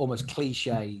almost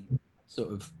cliche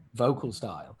sort of vocal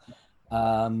style.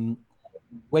 Um,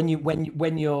 when you're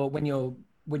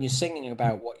singing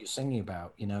about what you're singing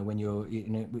about, when you're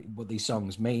what these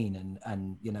songs mean,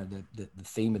 and the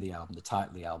theme of the album, the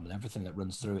title of the album, and everything that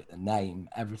runs through it, the name,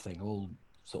 everything all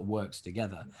sort of works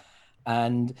together,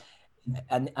 and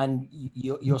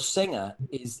your singer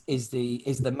is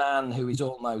the man who is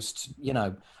almost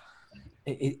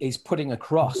is putting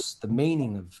across the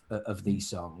meaning of these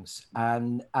songs,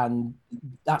 and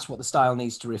that's what the style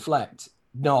needs to reflect,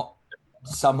 not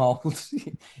some old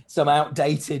some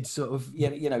outdated sort of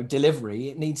delivery.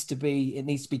 It needs to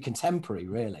be contemporary,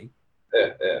 really,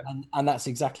 Yeah, yeah. and that's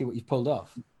exactly what you've pulled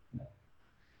off.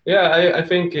 Yeah, I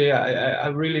think yeah,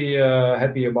 I'm really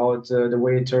happy about the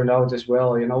way it turned out as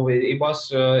well. It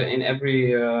was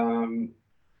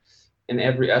in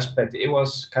every aspect. It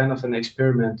was kind of an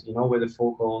experiment, with the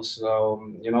vocals.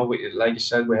 Like you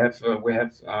said, we have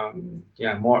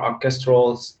yeah, more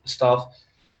orchestral stuff.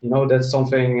 That's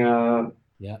something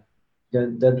Yeah.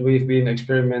 that we've been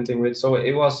experimenting with. So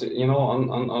it was,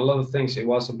 on a lot of things, it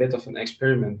was a bit of an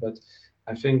experiment. But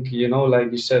I think,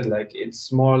 like you said, like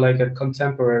it's more like a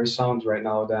contemporary sound right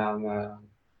now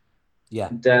Yeah.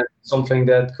 than something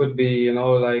that could be,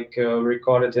 like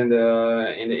recorded in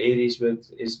the 80s, but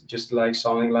it's just like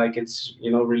sounding like it's,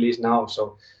 released now.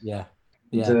 So Yeah.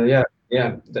 Yeah. yeah,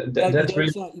 yeah, You that's don't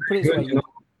really, sound, you put it this really way, good,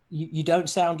 you don't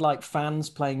sound like fans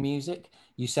playing music.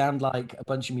 You sound like a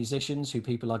bunch of musicians who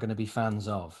people are going to be fans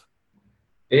of.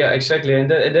 Yeah, exactly, and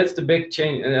that's the big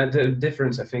change, the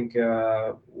difference I think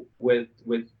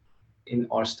with in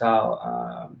our style,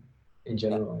 in Yeah.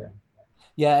 general. Yeah.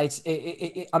 Yeah,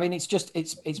 I mean,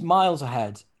 it's miles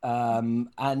ahead,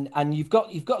 and you've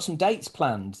got some dates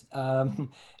planned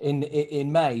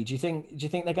in May. Do you think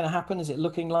they're going to happen? Is it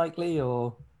looking likely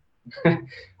or not?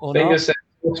 Fingers and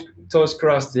toes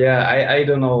crossed. Yeah, I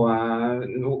don't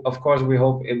know. Of course, we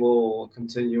hope it will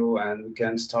continue and we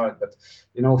can start. But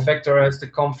Factor has to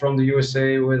come from the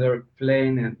USA with a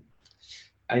plane, and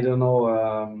I don't know.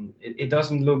 It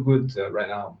doesn't look good right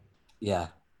now. Yeah,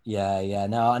 yeah.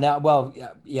 No. Well,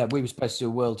 yeah. We were supposed to do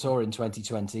a world tour in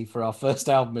 2020 for our first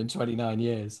album in 29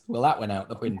 years. Well, that went out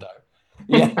the window.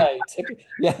 Yeah,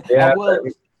 yeah. Our Yeah, world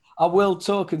our world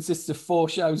tour consists of 4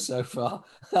 shows so far.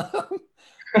 yeah.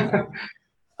 But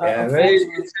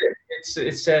Unfortunately,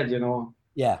 it's sad,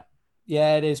 yeah,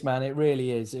 yeah. It is, man. It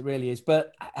really is. It really is.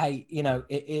 But hey,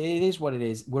 it is what it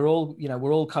is. We're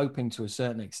all coping to a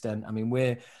certain extent. I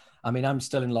mean, I'm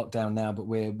still in lockdown now, but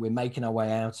we're making our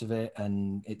way out of it,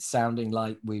 and it's sounding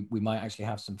like we might actually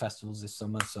have some festivals this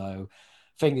summer. So,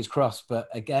 fingers crossed. But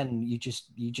again, you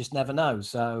just never know.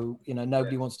 So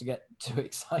nobody wants to get too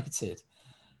excited.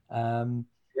 Um,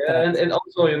 Yeah, but and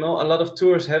also, a lot of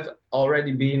tours have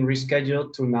already been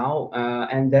rescheduled to now,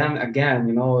 and then again,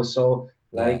 so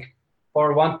yeah, like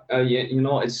for one,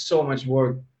 it's so much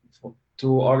work to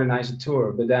organize a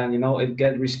tour, but then, it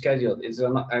get rescheduled. It's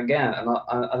again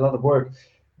a lot of work,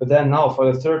 but then now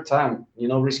for the third time,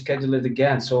 reschedule it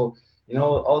again. So,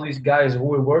 all these guys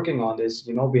who are working on this,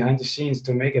 behind the scenes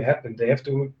to make it happen, they have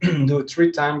to do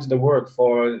 3 times the work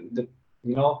for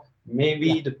yeah,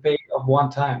 maybe the pay of one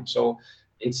time. So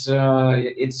it's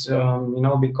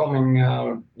becoming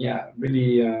yeah, really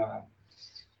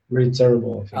really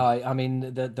terrible. I think. I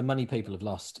mean, the money people have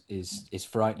lost is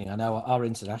frightening. I know our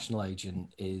international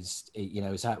agent is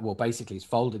basically he's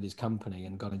folded his company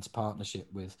and gone into partnership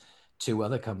with two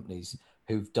other companies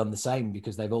who've done the same,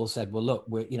 because they've all said, well, look,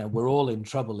 we're all in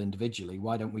trouble individually.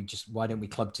 Why don't we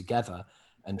club together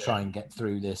and try and get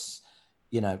through this,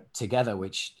 together,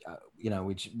 which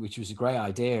was a great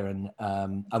idea. And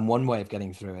one way of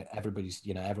getting through it,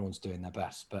 everyone's doing their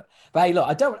best, but hey, look,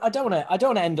 I don't want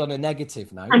to end on a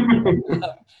negative note,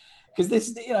 because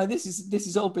this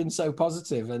has all been so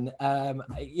positive. And,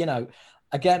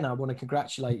 again, I want to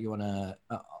congratulate you on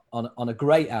a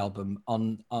great album,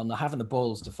 on having the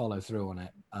balls to follow through on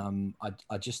it.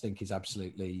 I just think is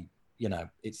absolutely,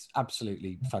 it's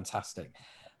absolutely fantastic.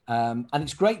 And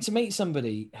it's great to meet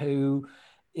somebody who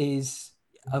is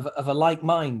of a like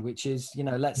mind, which is,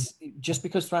 just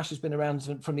because thrash has been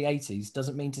around from the 80s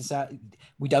doesn't mean to say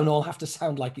we don't all have to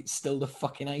sound like it's still the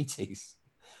fucking 80s.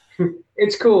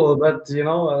 It's cool, but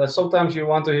sometimes you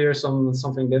want to hear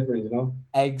something different.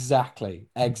 Exactly.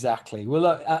 Well,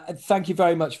 look, thank you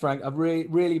very much, Frank. I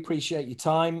really appreciate your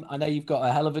time. I know you've got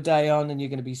a hell of a day on, and you're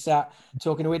going to be sat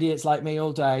talking to idiots like me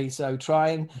all day. So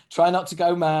try not to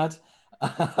go mad,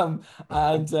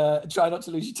 and try not to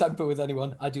lose your temper with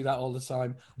anyone. I do that all the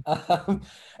time.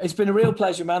 It's been a real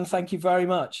pleasure, man. Thank you very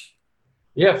much.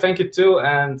 Yeah, thank you too,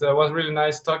 and it was really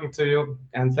nice talking to you.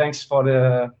 And thanks for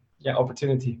the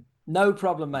opportunity. No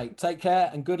problem, mate. Take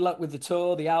care and good luck with the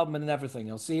tour, the album, and everything.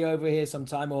 I'll see you over here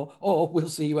sometime, or we'll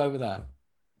see you over there.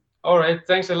 All right.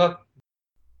 Thanks a lot.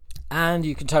 And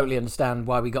you can totally understand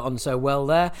why we got on so well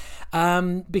there,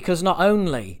 because not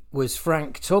only was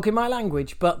Frank talking my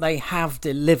language, but they have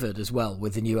delivered as well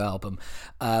with the new album.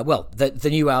 The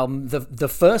new album, the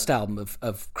first album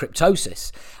of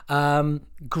Cryptosis.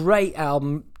 Great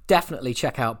album. Definitely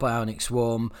check out Bionic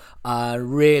Swarm. I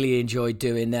really enjoyed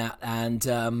doing that,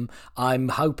 and I'm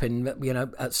hoping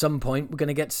that at some point we're going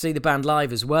to get to see the band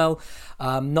live as well.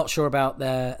 Not sure about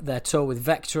their tour with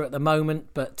Vector at the moment,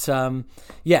 but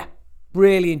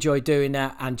really enjoyed doing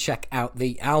that, and check out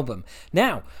the album.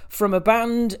 Now, from a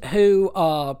band who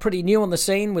are pretty new on the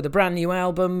scene with a brand new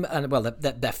album, and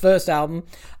their first album,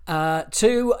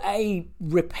 to a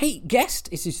repeat guest.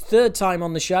 It's his third time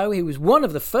on the show. He was one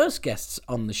of the first guests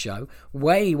on the show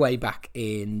way back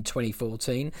in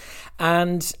 2014,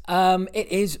 and it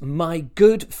is my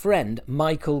good friend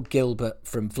Michael Gilbert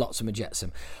from Flotsam and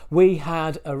Jetsam. We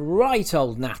had a right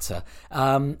old natter.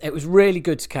 It was really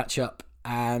good to catch up.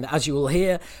 And as you will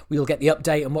hear, we'll get the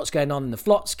update on what's going on in the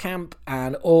Flots camp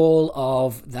and all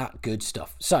of that good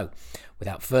stuff. So,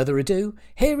 without further ado,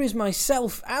 here is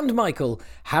myself and Michael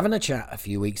having a chat a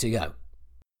few weeks ago.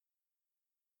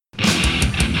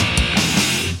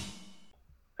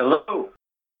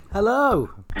 Hello.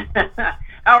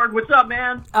 Howard, what's up,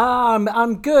 man?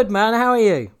 I'm good, man. How are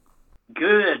you?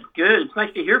 Good. It's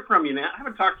nice to hear from you, man. I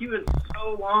haven't talked to you in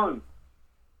so long.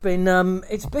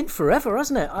 It's been forever,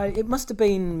 hasn't it? It must have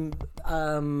been.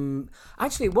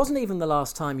 Actually, it wasn't even the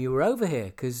last time you were over here,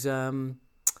 because I'm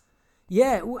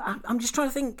just trying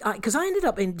to think, because I ended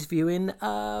up interviewing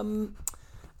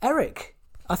Eric.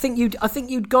 I think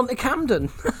you'd gone to Camden.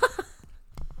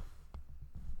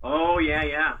 Oh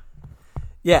yeah.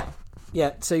 Yeah.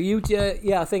 So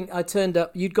I think I turned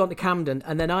up. You'd gone to Camden,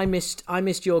 and then I missed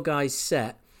your guys'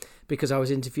 set, because I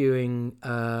was interviewing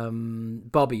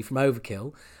Bobby from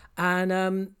Overkill, and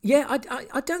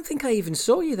I don't think I even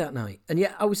saw you that night, and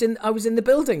yet I was in the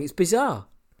building. It's bizarre,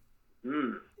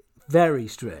 very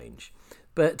strange,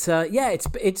 but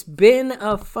it's been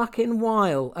a fucking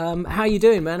while. How you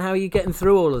doing, man? How are you getting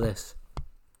through all of this?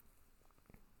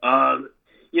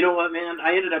 You know what, man?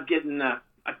 I ended up getting.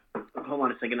 Hold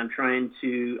on a second. I'm going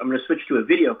to switch to a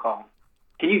video call.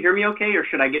 Can you hear me okay, or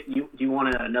should I get you? Do you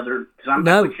want another? Because I'm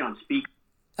going to put you on speak.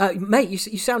 Mate, you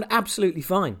sound absolutely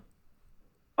fine.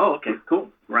 Oh, okay, cool.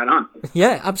 Right on.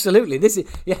 Yeah, absolutely. This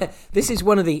is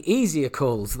one of the easier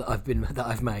calls that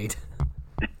I've made.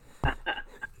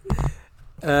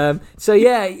 So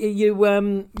yeah,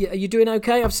 you're doing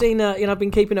okay. I've seen I've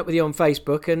been keeping up with you on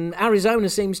Facebook, and Arizona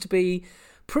seems to be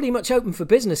pretty much open for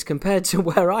business compared to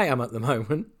where I am at the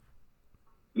moment.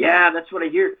 Yeah, that's what I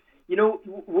hear.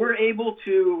 We're able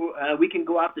to, we can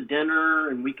go out to dinner,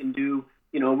 and we can do,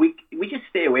 we just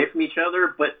stay away from each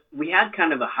other, but we had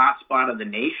kind of a hot spot of the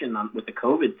nation with the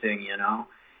COVID thing,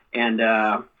 and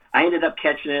I ended up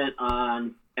catching it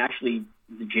on actually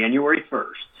January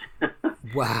 1st.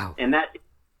 Wow. And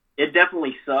it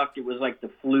definitely sucked. It was like the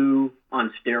flu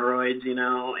on steroids,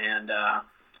 and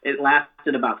it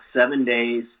lasted about 7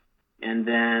 days, and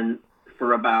then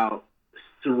for about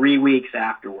 3 weeks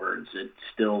afterwards, it's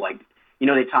still like,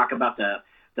 they talk about the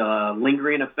the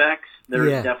lingering effects,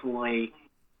 there's definitely,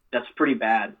 that's pretty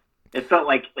bad. It felt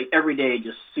like every day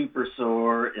just super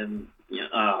sore, and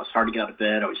it's hard to get out of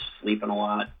bed. I was sleeping a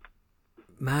lot.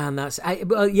 Man, that's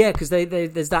because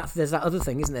there's that other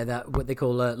thing, isn't there? That what they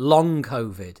call long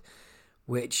COVID,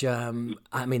 which I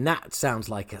mean, that sounds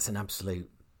like it's an absolute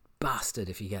bastard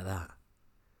if you get that.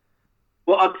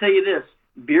 Well, I'll tell you this: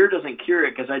 beer doesn't cure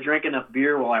it, because I drank enough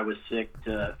beer while I was sick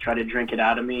to try to drink it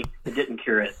out of me. It didn't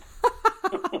cure it.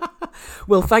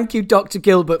 Well, thank you, Dr.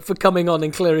 Gilbert, for coming on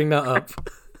and clearing that up.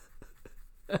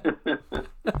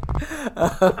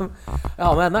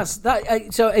 Oh man, that's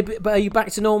that. So, but are you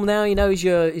back to normal now? Is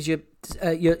your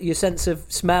sense of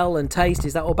smell and taste,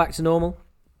 is that all back to normal?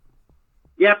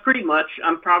 Yeah, pretty much.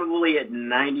 I'm probably at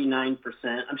 99%.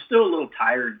 I'm still a little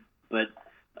tired, but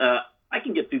I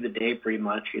can get through the day pretty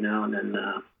much, and then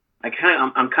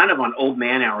I'm kind of on old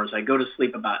man hours. I go to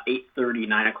sleep about 8:30,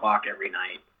 9 o'clock every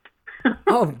night.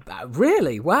 Oh,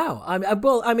 really? Wow.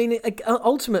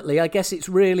 Ultimately, I guess it's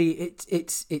really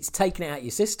it's taken it out of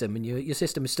your system, and your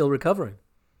system is still recovering.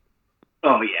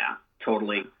 Oh yeah,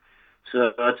 totally.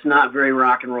 So it's not very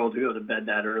rock and roll to go to bed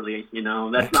that early.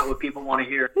 That's not what people want to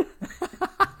hear.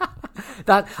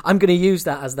 That I'm going to use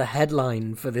that as the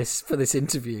headline for this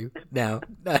interview now.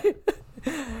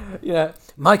 Yeah,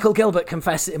 Michael Gilbert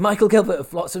of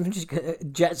Flotsam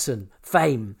and Jetsam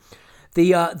fame.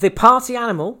 The party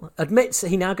animal admits that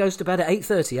he now goes to bed at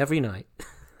 8:30 every night.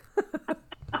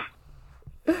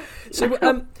 So what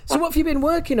have you been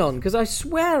working on? Because I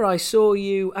swear I saw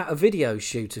you at a video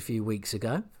shoot a few weeks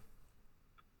ago.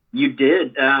 You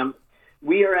did.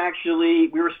 We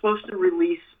were supposed to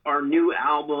release our new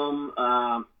album,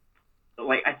 I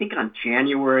think on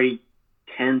January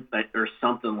 10th or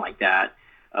something like that,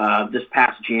 this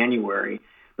past January.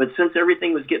 But since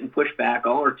everything was getting pushed back,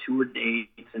 all our tour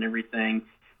dates and everything,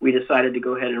 we decided to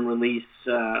go ahead and release,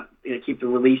 keep the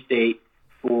release date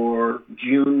for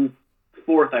June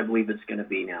 4th, I believe it's going to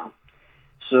be now.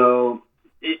 So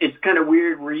it's kind of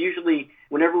weird. We're usually,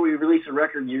 whenever we release a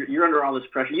record, you're under all this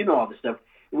pressure. You know all this stuff.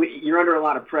 You're under a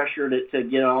lot of pressure to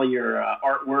get all your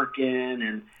artwork in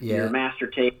and your master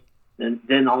tape. And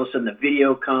then all of a sudden the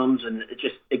video comes, and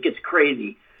it gets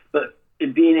crazy. But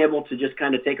being able to just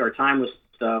kind of take our time with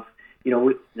stuff,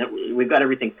 we've got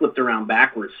everything flipped around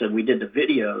backwards. So we did the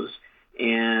videos,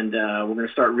 and we're going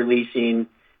to start releasing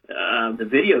the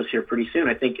videos here pretty soon.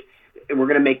 I think we're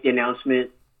going to make the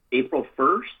announcement April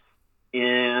 1st,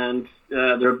 and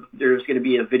there's going to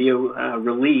be a video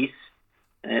release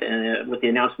with the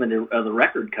announcement of the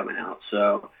record coming out.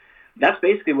 So that's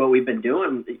basically what we've been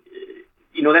doing.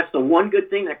 That's the one good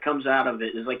thing that comes out of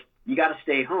it is you got to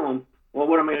stay home. Well,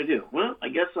 what am I going to do? Well, I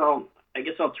guess I'll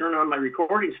turn on my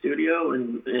recording studio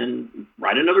and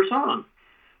write another song.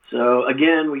 So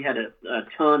again, we had a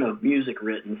ton of music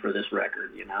written for this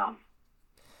record.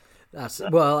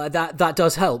 That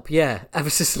does help, yeah, ever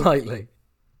so slightly.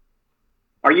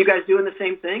 Are you guys doing the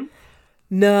same thing?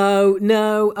 No.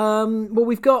 Well,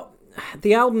 we've got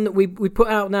the album that we put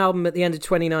out an album at the end of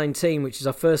 2019, which is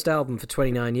our first album for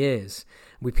 29 years.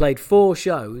 We played 4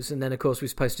 shows, and then of course we were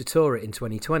supposed to tour it in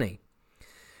 2020.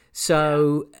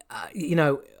 So,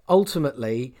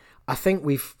 ultimately, I think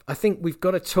we've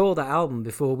got to tour that album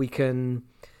before we can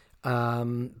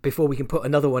put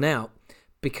another one out,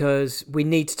 because we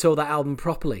need to tour that album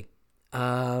properly.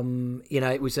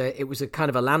 It was a kind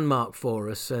of a landmark for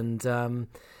us, and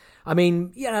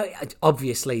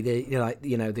obviously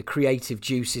the creative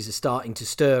juices are starting to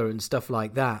stir and stuff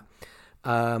like that.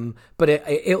 But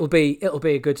it'll be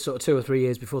a good sort of 2 or 3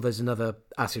 years before there's another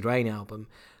Acid Rain album.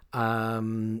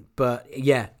 But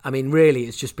yeah, really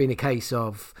it's just been a case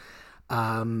of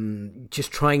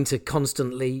just trying to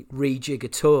constantly rejig a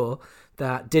tour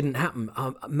that didn't happen.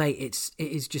 Mate, it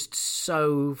is just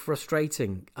so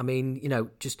frustrating.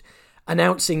 Just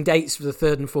announcing dates for the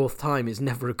 3rd and 4th time is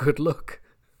never a good look.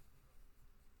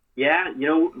 Yeah,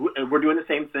 we're doing the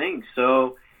same thing.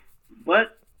 So,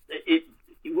 but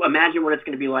imagine what it's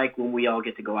going to be like when we all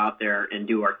get to go out there and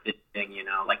do our thing,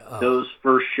 those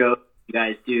first shows you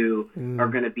guys do are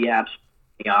going to be absolutely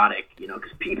chaotic,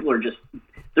 because people are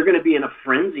they're going to be in a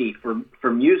frenzy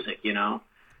for music,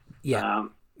 Yeah.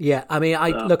 Yeah,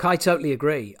 I totally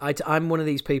agree. I'm one of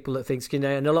these people that thinks, and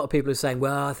a lot of people are saying,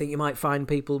 well, I think you might find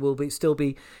people will still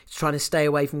be trying to stay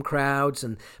away from crowds,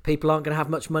 and people aren't going to have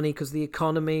much money because of the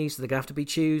economy, so they're going to have to be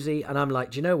choosy. And I'm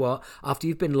like, do you know what? After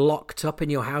you've been locked up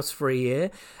in your house for a year,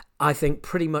 I think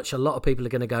pretty much a lot of people are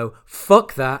going to go,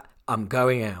 fuck that, I'm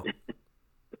going out.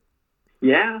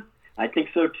 Yeah, I think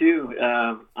so too.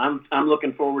 I'm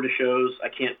looking forward to shows. I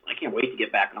can't wait to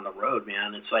get back on the road,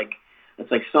 man. It's like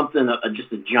something,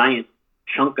 just a giant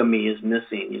chunk of me is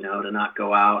missing, to not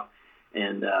go out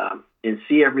and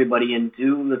see everybody and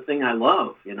do the thing I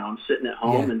love. I'm sitting at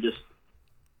home and just,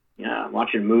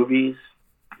 watching movies.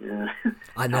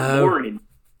 I know. Boring.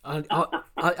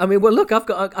 I mean, well, look, I've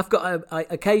got.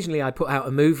 Occasionally, I put out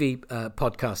a movie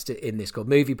podcast in this called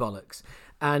Movie Bollocks,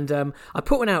 and I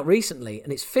put one out recently,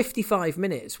 and it's 55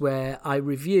 minutes where I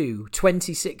review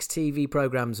 26 TV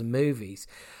programs and movies,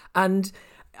 and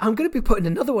I'm going to be putting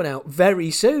another one out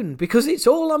very soon because it's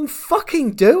all I'm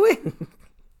fucking doing.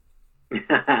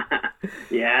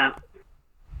 Yeah.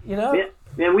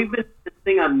 Yeah, we've been this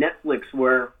thing on Netflix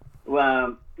where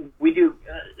we do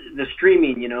the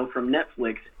streaming, from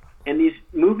Netflix, and these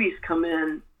movies come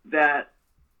in that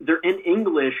they're in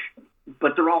English,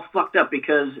 but they're all fucked up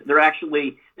because they're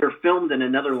filmed in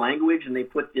another language and they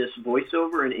put this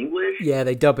voiceover in English. Yeah,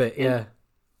 they dub it. Yeah.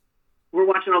 We're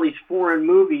watching all these foreign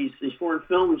movies, these foreign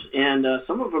films, and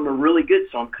some of them are really good.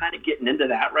 So I'm kind of getting into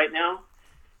that right now.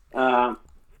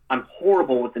 I'm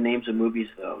horrible with the names of movies,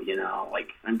 though.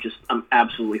 I'm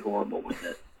absolutely horrible with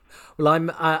it. Well, I'm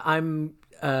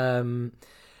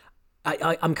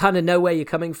kind of know where you're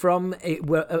coming from.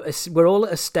 We're all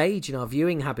at a stage in our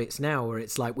viewing habits now where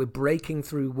it's like we're breaking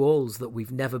through walls that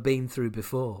we've never been through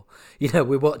before.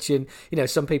 We're watching,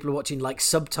 some people are watching like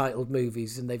subtitled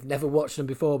movies and they've never watched them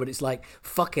before, but it's like,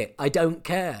 fuck it, I don't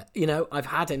care. I've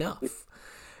had enough.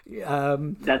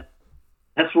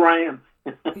 That's where I am.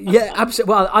 Yeah,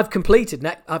 absolutely. Well, I've completed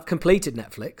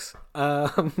Netflix.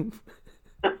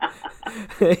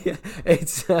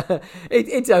 It's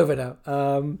over now.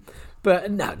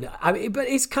 But no. I mean, but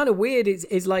it's kind of weird.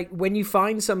 It's like when you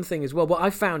find something as well. What I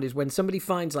found is when somebody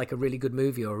finds like a really good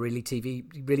movie or a really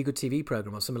good TV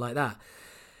program or something like that,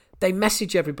 they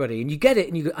message everybody and you get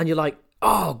it and you're like,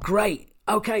 oh, great.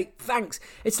 Okay, thanks.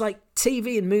 It's like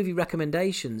TV and movie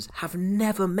recommendations have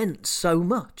never meant so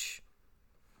much.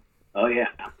 Oh, yeah.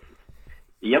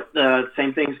 Yep,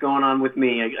 same thing's going on with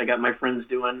me. I got my friends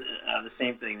doing the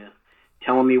same thing,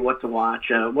 telling me what to watch.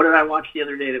 What did I watch the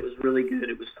other day that was really good?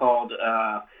 It was called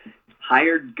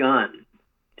Hired Gun,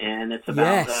 and it's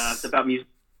about music.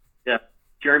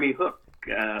 Jeremy Hook,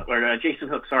 or Jason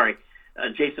Hook, sorry.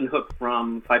 Jason Hook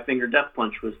from Five Finger Death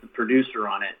Punch was the producer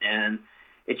on it, and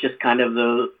it's just kind of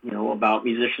about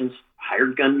musicians,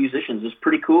 hired gun musicians. It's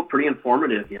pretty cool, pretty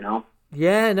informative,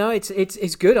 Yeah, no, it's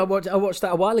good. I watched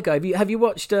that a while ago. Have you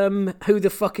watched Who the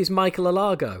Fuck is Michael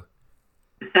Alago?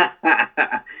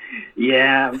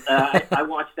 Yeah, I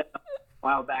watched that a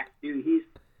while back too.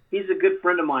 He's a good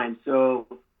friend of mine, so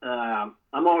I'm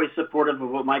always supportive of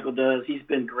what Michael does. He's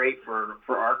been great for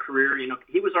our career.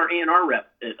 He was our A&R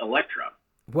rep at Elektra.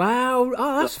 Wow,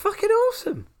 that's fucking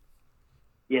awesome.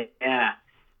 Yeah.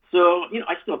 So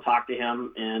I still talk to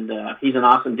him, and he's an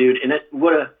awesome dude. And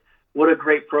what a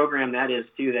great program that is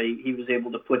too, that he was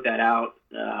able to put that out,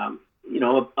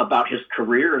 about his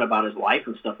career and about his life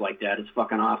and stuff like that. It's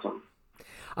fucking awesome.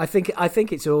 I think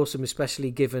it's awesome, especially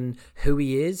given who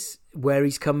he is, where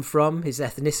he's come from, his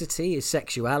ethnicity, his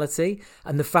sexuality,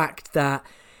 and the fact that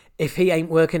if he ain't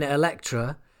working at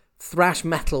Elektra, thrash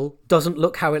metal doesn't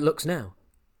look how it looks now.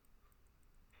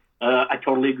 I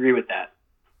totally agree with that.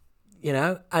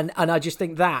 And I just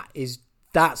think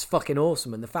that's fucking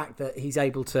awesome, and the fact that he's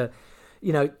able to,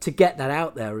 to get that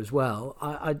out there as well.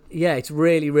 It's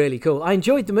really, really cool. I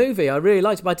enjoyed the movie. I really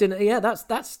liked it, but I didn't. Yeah, that's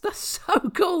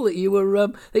so cool that you were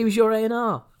that he was your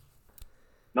A&R.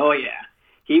 Oh yeah,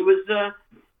 he was.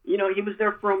 He was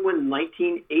there from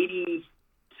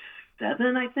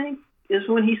 1987, I think, is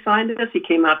when he signed us. He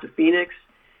came out to Phoenix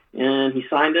and he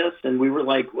signed us, and we were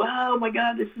like, "Wow, my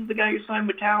God, this is the guy who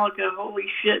signed Metallica! Holy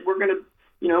shit, we're gonna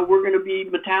be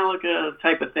Metallica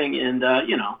type of thing." And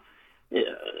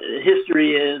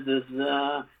history is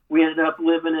we ended up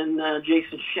living in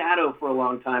Jason's shadow for a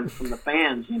long time from the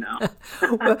fans.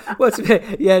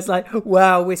 It's like,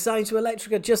 wow, we're signed to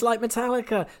Electrica just like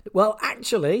Metallica. Well,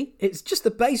 actually, it's just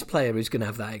the bass player who's going to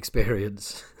have that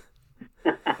experience.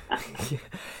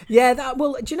 Yeah,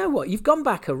 do you know what? You've gone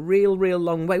back a real, real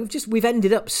long way. We've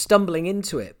ended up stumbling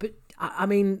into it, but I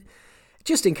mean,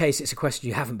 just in case it's a question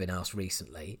you haven't been asked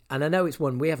recently, and I know it's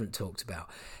one we haven't talked about,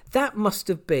 that must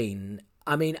have been,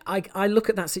 I mean, I look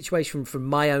at that situation from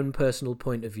my own personal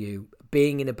point of view,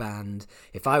 being in a band.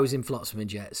 If I was in Flotsam and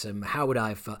Jetsam, how would I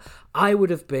have felt? I would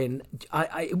have been,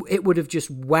 it would have just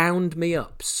wound me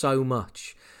up so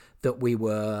much that we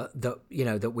were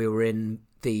in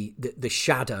the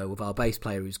shadow of our bass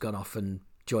player who's gone off and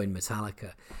joined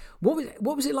Metallica. What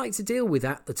was it like to deal with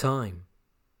at the time?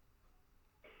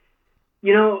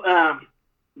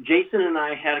 Jason and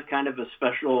I had a kind of a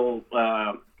special,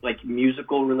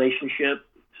 musical relationship.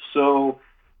 So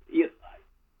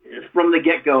from the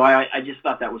get-go, I just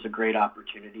thought that was a great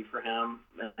opportunity for him.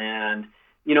 And,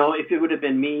 you know, if it would have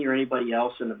been me or anybody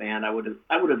else in the band, I would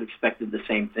have expected the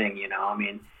same thing, you know. I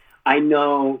mean, I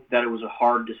know that it was a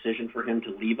hard decision for him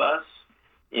to leave us,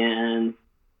 and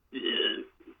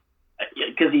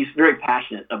because he's very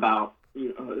passionate about,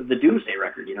 you know, the Doomsday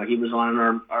record. You know, he was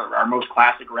on our most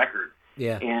classic record.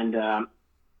 Yeah. And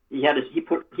he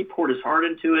poured his heart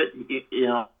into it. You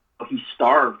know, he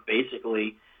starved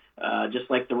basically, just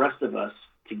like the rest of us,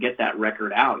 to get that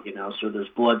record out. You know, so there's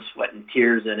blood, sweat, and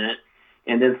tears in it.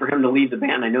 And then for him to leave the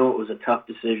band, I know it was a tough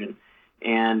decision.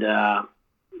 And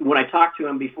when I talked to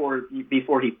him before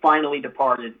he finally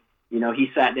departed, you know,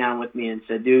 he sat down with me and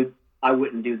said, "Dude, I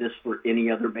wouldn't do this for any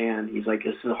other band." He's like,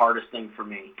 "This is the hardest thing for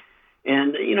me."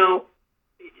 And, you know,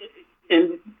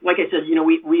 and like I said, you know,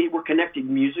 we were connected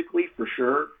musically for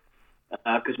sure,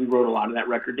 because we wrote a lot of that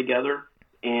record together.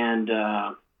 And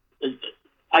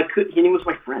he was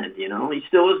my friend, you know, he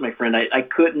still is my friend. I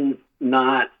couldn't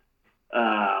not,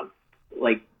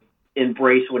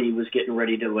 embrace what he was getting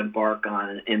ready to embark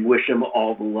on, and wish him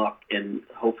all the luck, and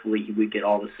hopefully he would get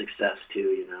all the success too,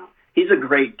 you know. He's a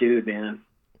great dude, man.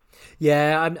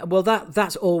 Yeah, well,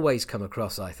 that's always come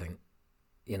across, I think.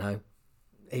 You know,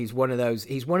 he's one of those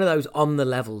on the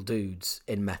level dudes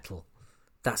in metal.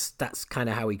 That's kind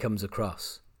of how he comes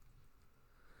across.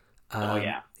 Oh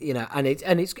yeah. You know, and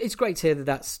it's great to hear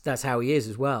that's how he is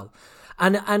as well.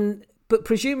 But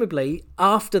presumably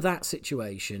after that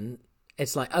situation,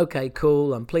 it's like, okay,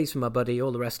 cool, I'm pleased for my buddy,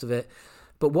 all the rest of it.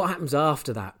 But what happens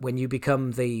after that, when you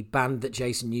become the band that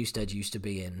Jason Newsted used to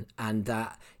be in, and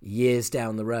that years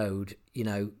down the road, you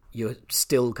know, you're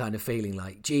still kind of feeling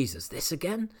like, Jesus, this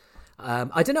again?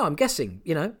 I don't know, I'm guessing,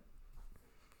 you know.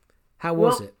 How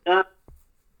was it?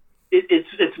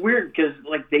 It's weird, because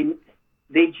like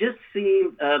they just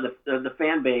seem, the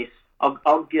fan base, I'm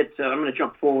going to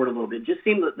jump forward a little bit, just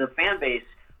seem that the fan base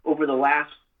over the last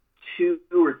 2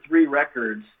 or 3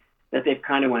 records that they've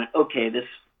kind of went, okay, this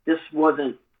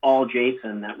wasn't all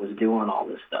Jason that was doing all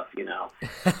this stuff, you know.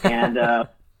 And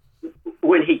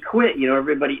when he quit, you know,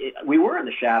 we were in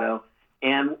the shadow,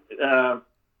 and well,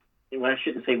 I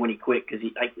shouldn't say when he quit, because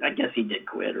I guess he did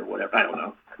quit or whatever, I don't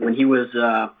know. When he was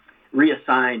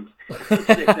reassigned.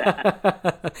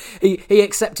 he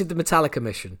accepted the Metallica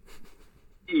mission.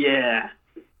 Yeah.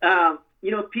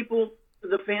 You know,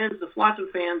 the Flotsam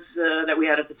fans that we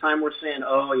had at the time were saying,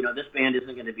 oh, you know, this band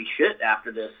isn't going to be shit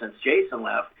after this since Jason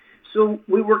left. So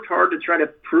we worked hard to try to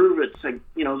prove it. So,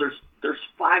 you know, there's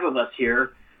 5 of us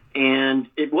here, and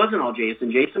it wasn't all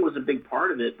Jason. Jason was a big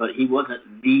part of it, but he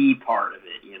wasn't the part of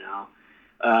it, you know.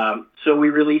 So we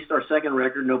released our second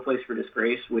record, No Place for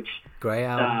Disgrace, which... Great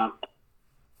album.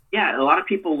 Yeah, a lot of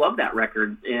people love that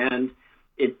record, and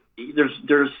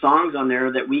there's songs on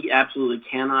there that we absolutely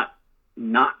cannot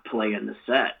not play in the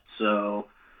set. So,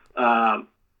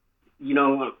 you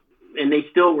know, and they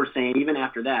still were saying, even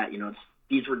after that, you know,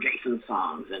 these were Jason's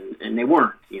songs, and they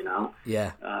weren't, you know.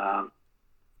 Yeah.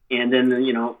 And then,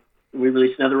 you know, we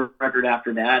released another record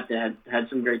after that had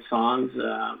some great songs,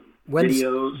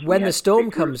 videos. When the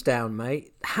Storm Comes Down,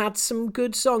 mate, had some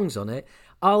good songs on it.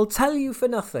 I'll tell you for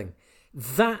nothing,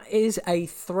 that is a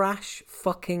thrash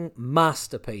fucking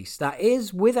masterpiece. That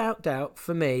is, without doubt,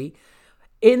 for me,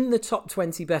 in the top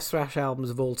 20 best thrash albums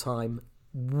of all time,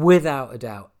 without a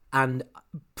doubt. And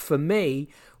for me,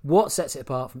 what sets it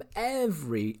apart from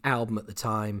every album at the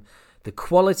time, the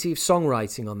quality of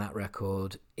songwriting on that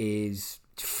record is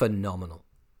phenomenal.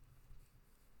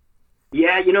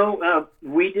 Yeah, you know,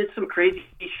 we did some crazy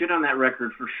shit on that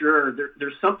record for sure.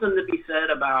 There's something to be said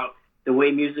about the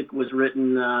way music was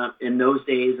written in those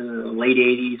days, in the late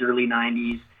 80s, early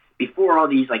 90s, before all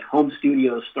these like home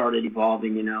studios started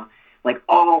evolving, you know. Like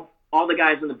all the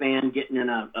guys in the band getting in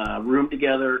a room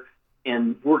together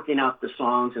and working out the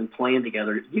songs and playing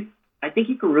together. I think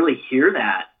you can really hear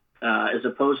that as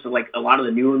opposed to like a lot of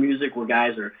the newer music where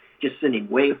guys are just sending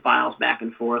WAV files back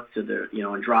and forth to their, you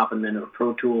know, and dropping them into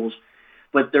Pro Tools.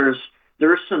 But there's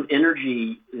some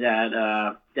energy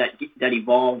that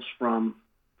evolves from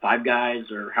 5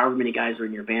 guys or however many guys are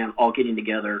in your band all getting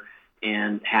together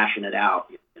and hashing it out,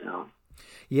 you know.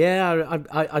 Yeah,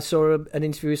 I saw an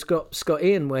interview with Scott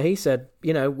Ian where he said,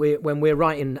 you know, when we're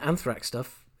writing Anthrax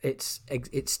stuff, it's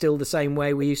still the same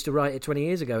way we used to write it 20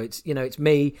 years ago. It's, you know, it's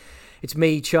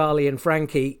me, Charlie, and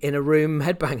Frankie in a room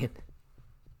headbanging.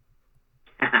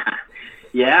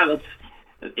 Yeah, that's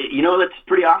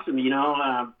pretty awesome. You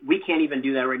know, we can't even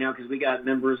do that right now because we got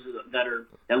members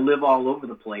that live all over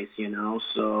the place. You know,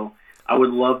 so I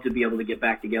would love to be able to get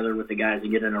back together with the guys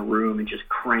and get in a room and just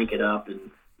crank it up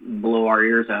and blow our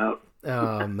ears out.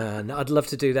 Oh man, I'd love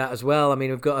to do that as well. I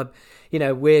mean, we've got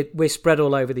we're spread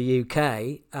all over the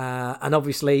UK, and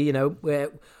obviously, we're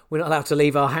not allowed to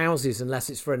leave our houses unless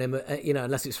it's for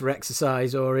unless it's for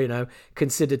exercise or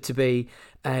considered to be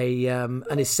an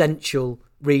essential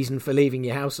reason for leaving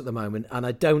your house at the moment. And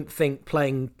I don't think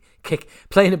playing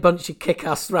a bunch of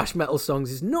kick-ass thrash metal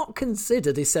songs is not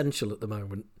considered essential at the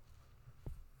moment.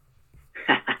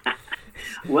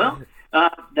 Well,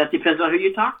 that depends on who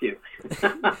you talk to.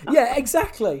 Yeah,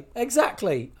 exactly.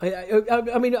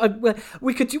 I mean,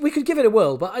 we could give it a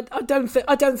whirl, but I don't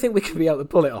think we could be able to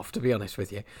pull it off. To be honest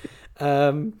with you,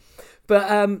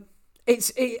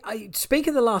 speaking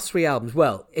of the last three albums.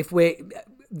 Well,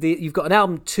 you've got an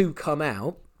album to come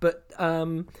out, but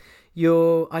I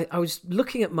was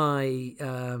looking at my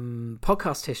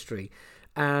podcast history,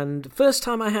 and the first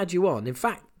time I had you on, in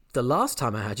fact, the last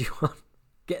time I had you on.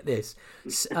 Get this,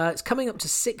 it's coming up to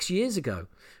 6 years ago.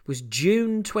 It was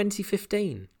June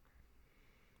 2015.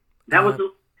 That was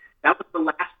the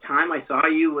last time I saw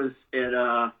you. Was at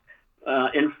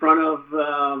in front of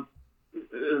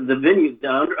the venue,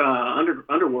 the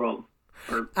Underworld.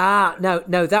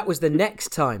 No, that was the next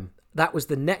time.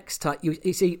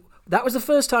 You see, that was the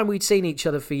first time we'd seen each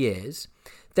other for years.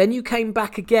 Then you came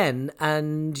back again,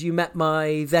 and you met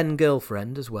my then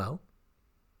girlfriend as well.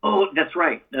 Oh, that's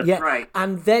right. That's right.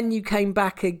 And then you came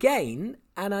back again,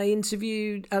 and I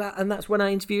interviewed, and that's when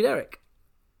I interviewed Eric.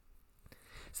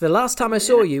 So the last time I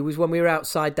saw you was when we were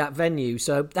outside that venue.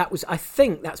 So that was, I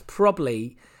think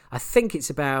it's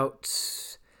about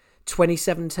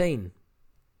 2017,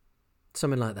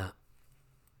 something like that.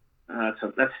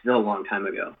 That's still a long time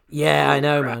ago. Yeah, I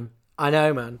know, man.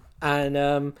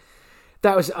 And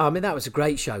that was a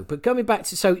great show. But going back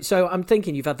to so I'm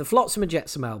thinking you've had the Flotsam and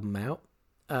Jetsam album out.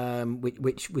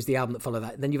 Which was the album that followed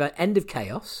that. And then you've had End of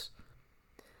Chaos.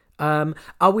 Are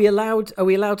we allowed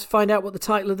to find out what the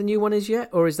title of the new one is yet,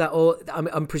 or is that? Or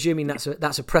I'm presuming that's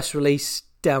a press release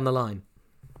down the line.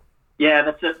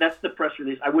 Yeah, that's the press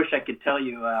release. I wish I could tell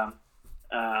you.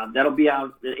 That'll be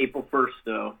out April 1st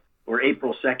though, or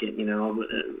April 2nd.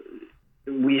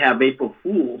 We have April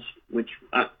Fools, which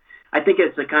I think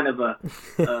it's a kind of a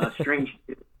strange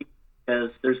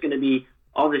because there's going to be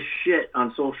all this shit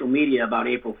on social media about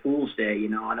April Fool's Day.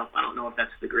 I don't know if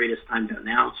that's the greatest time to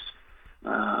announce,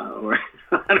 or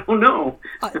I don't know.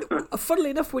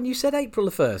 Funnily enough, when you said April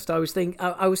the 1st, I was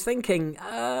thinking,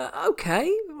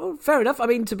 okay, well, fair enough. I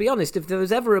mean, to be honest, if there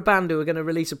was ever a band who were going to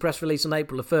release a press release on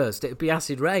April the 1st, it would be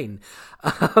Acid Rain.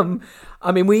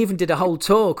 I mean, we even did a whole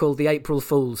tour called the April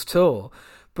Fool's Tour.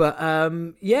 But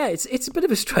yeah, it's a bit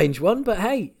of a strange one. But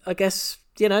hey, I guess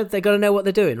they got to know what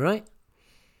they're doing, right?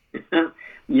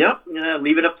 Yep,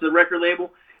 leave it up to the record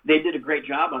label. They did a great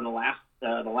job on the last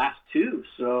two,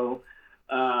 so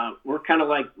we're kind of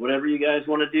like, whatever you guys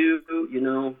want to do,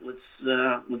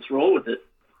 let's roll with it.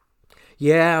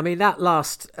 Yeah, I mean that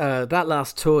last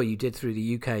tour you did through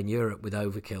the UK and Europe with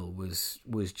Overkill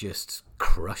was just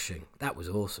crushing. That was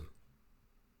awesome.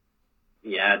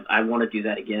 Yeah, I want to do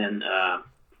that again.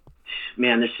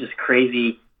 Man, there's just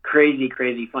crazy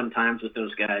fun times with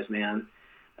those guys, man.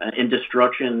 In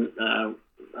Destruction,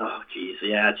 oh geez,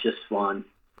 yeah, it's just fun.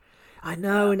 I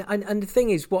know, and the thing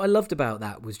is, what I loved about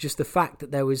that was just the fact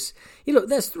that there was,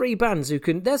 there's three bands who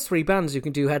can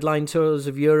do headline tours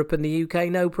of Europe and the UK,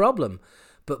 no problem,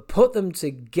 but put them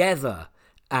together,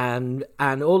 and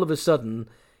all of a sudden,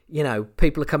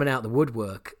 people are coming out of the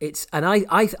woodwork.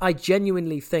 I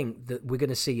genuinely think that we're going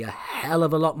to see a hell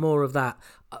of a lot more of that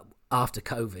after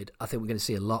COVID. I think we're going to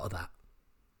see a lot of that.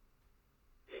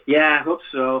 Yeah, I hope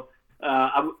so.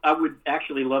 I would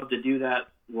actually love to do that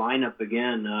lineup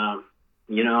again.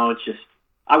 It's just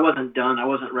I wasn't done. I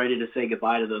wasn't ready to say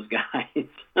goodbye to those guys.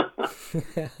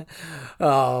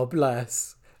 Oh,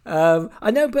 bless.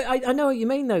 I know, but I know what you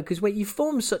mean though, because when you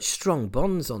form such strong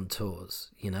bonds on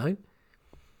tours,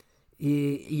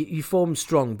 you form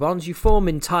strong bonds. You form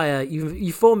entire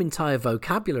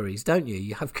vocabularies, don't you?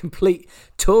 You have complete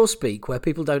tour speak where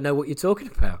people don't know what you're talking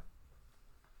about.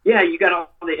 Yeah, you got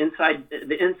all the inside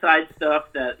stuff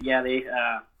that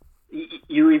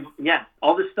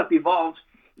all this stuff evolves.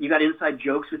 You got inside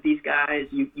jokes with these guys.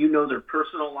 You know their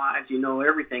personal lives. You know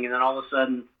everything, and then all of a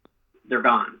sudden they're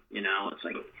gone. It's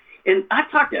like, and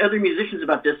I've talked to other musicians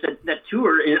about this that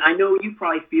tour, and I know you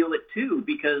probably feel it too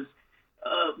because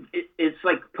it's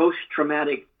like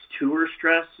post-traumatic tour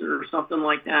stress or something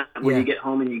like that. When you get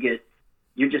home and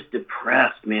you're just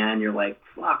depressed, man. You're like,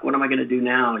 fuck, what am I going to do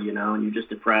now? And you're just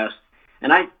depressed.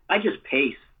 And I just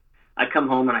pace. I come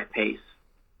home and I pace.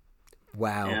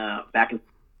 Wow. Back and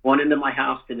one end of my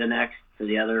house to the next, to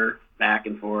the other, back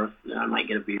and forth. I might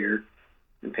get a beer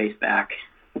and pace back.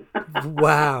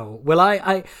 Wow.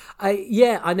 Well,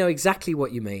 yeah, I know exactly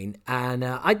what you mean, and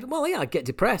I get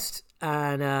depressed,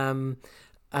 and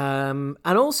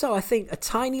also I think a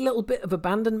tiny little bit of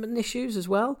abandonment issues as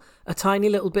well, a tiny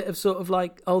little bit of sort of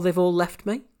like, oh, they've all left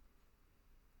me.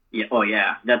 Yeah. Oh,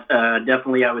 yeah. That's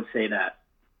definitely, I would say that.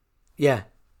 Yeah.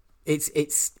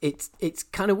 It's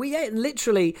kind of weird. And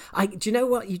literally, do you know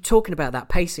what you're talking about? That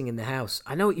pacing in the house.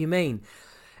 I know what you mean.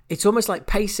 It's almost like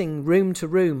pacing room to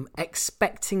room,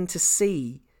 expecting to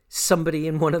see somebody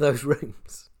in one of those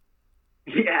rooms.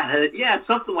 Yeah,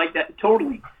 something like that.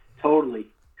 Totally.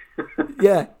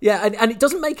 yeah, and it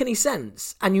doesn't make any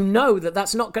sense, and you know that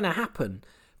that's not going to happen,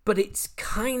 but it's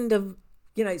kind of,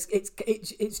 you know,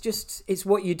 it's just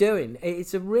what you're doing.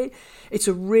 It's a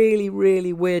really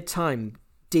really weird time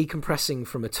decompressing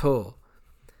from a tour,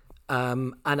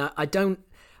 and I've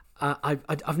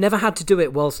never had to do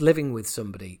it whilst living with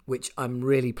somebody, which I'm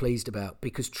really pleased about,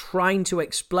 because trying to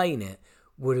explain it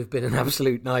would have been an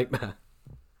absolute nightmare.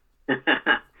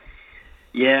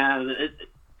 Yeah,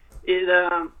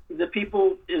 the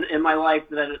people in my life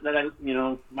that I, you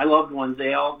know, my loved ones,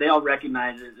 they all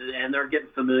recognize it, and they're getting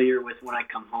familiar with when I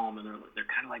come home, and they're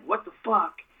kind of like, what the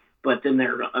fuck? But then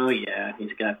they're, oh yeah,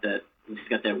 he's got that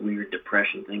weird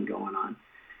depression thing going on.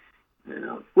 You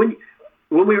know, when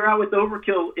we were out with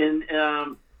Overkill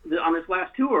on this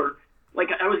last tour, like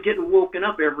I was getting woken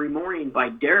up every morning by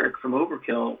Derek from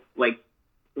Overkill, like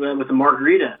with a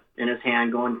margarita in his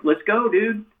hand, going, "Let's go,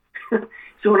 dude."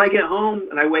 So when I get home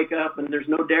and I wake up and there's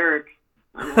no Derek,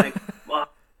 I'm like,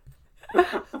 fuck. And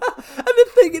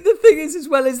the thing is as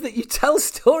well is that you tell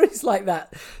stories like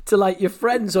that to like your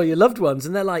friends or your loved ones,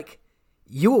 and they're like,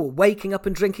 "You're waking up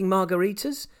and drinking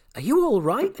margaritas? Are you all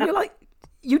right?" And you're like,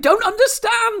 "You don't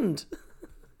understand."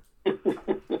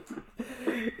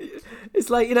 It's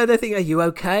like, you know, they think, "Are you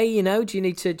okay? You know, do you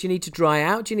need to dry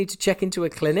out? Do you need to check into a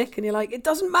clinic?" And you're like, "It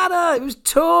doesn't matter. It was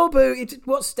tour, boo.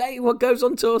 What goes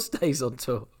on tour stays on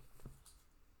tour."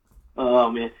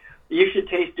 Oh man, you should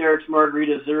taste Derek's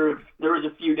margaritas. There was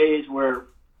a few days where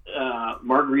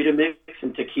margarita mix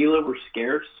and tequila were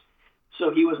scarce,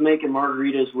 so he was making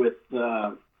margaritas with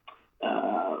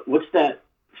what's that,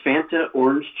 Fanta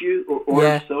orange juice or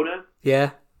orange soda?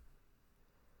 Yeah.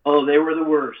 Oh, they were the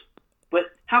worst. But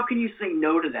how can you say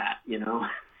no to that, you know?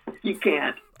 You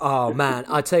can't. Oh, man.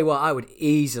 I tell you what, I would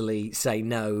easily say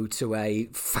no to a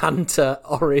Fanta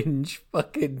orange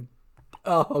fucking...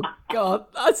 Oh, God.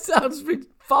 That sounds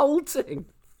revolting.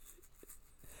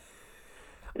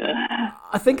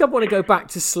 I think I want to go back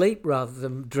to sleep rather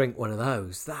than drink one of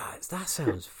those. That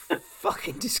sounds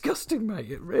fucking disgusting, mate.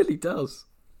 It really does.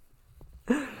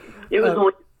 It was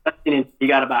only disgusting until you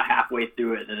got about halfway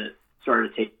through it, and it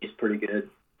started to taste pretty good.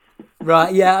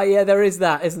 Right, yeah, there is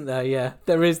that, isn't there? Yeah,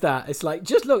 there is that. It's like,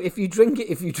 just look, if you drink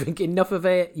enough of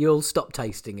it, you'll stop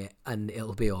tasting it, and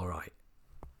it'll be all right.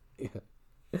 Yeah.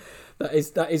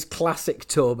 That is classic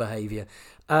tour behaviour.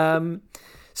 So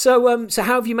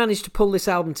how have you managed to pull this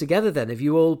album together then? Have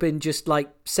you all been just like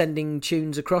sending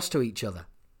tunes across to each other?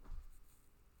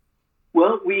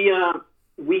 Well, we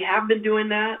have been doing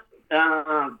that.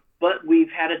 But we've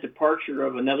had a departure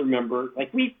of another member.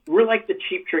 Like we're like the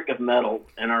Cheap Trick of metal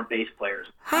and our bass players.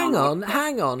 Hang on.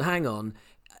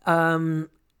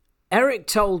 Eric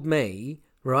told me,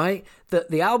 right,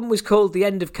 that the album was called The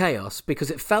End of Chaos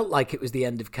because it felt like it was the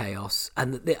end of chaos,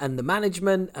 and the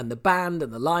management and the band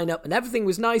and the lineup and everything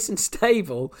was nice and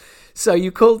stable. So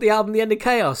you called the album The End of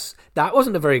Chaos. That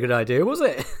wasn't a very good idea, was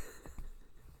it?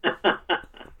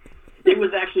 It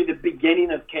was actually the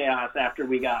beginning of chaos after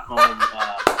we got home.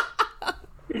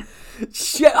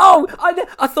 Shit! Oh,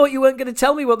 I thought you weren't going to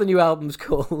tell me what the new album's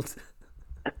called.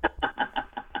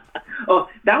 Oh,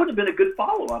 that would have been a good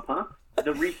follow-up, huh?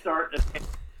 The restart.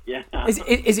 Yeah.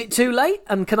 Is it too late?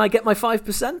 And can I get my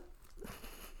 5%?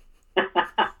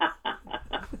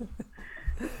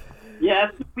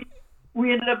 Yes,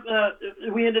 we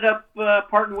ended up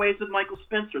parting ways with Michael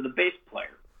Spencer, the bass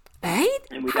player. Hey,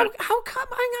 how come?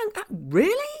 Hang on,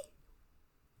 really?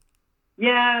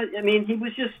 Yeah, I mean, he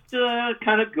was just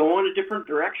kind of going a different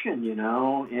direction, you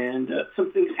know, and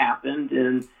some things happened,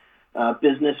 and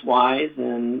business-wise,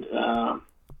 and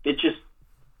it just,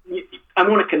 I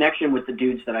want a connection with the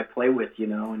dudes that I play with, you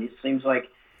know, and it seems like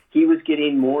he was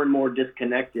getting more and more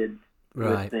disconnected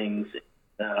with things.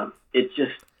 It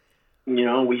just, you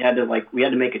know, we had to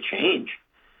make a change.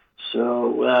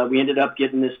 So we ended up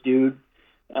getting this dude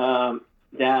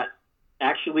that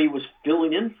actually was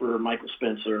filling in for Michael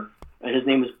Spencer. His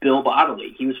name was Bill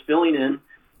Bodley. He was filling in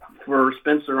for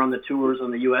Spencer on the tours,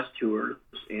 on the U.S. tours,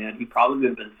 and he probably would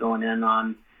have been filling in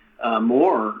on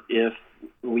more if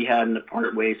we hadn't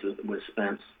parted ways with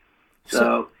Spence.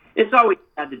 So it's always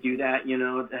sad to do that,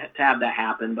 to have that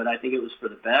happen, but I think it was for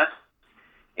the best.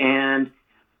 And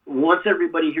once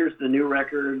everybody hears the new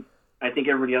record, I think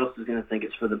everybody else is going to think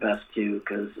it's for the best too,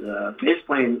 because bass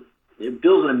playing,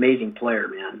 Bill's an amazing player,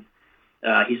 man.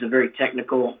 He's a very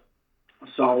technical,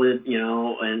 solid,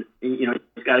 and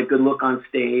he's got a good look on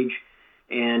stage,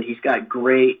 and he's got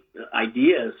great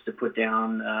ideas to put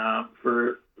down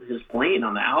for his playing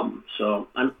on the album. So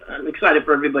I'm excited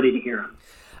for everybody to hear him.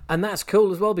 And that's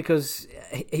cool as well, because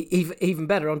even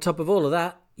better, on top of all of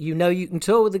that, you can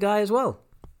tour with the guy as well.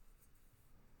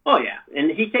 Oh yeah,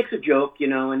 and he takes a joke,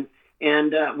 and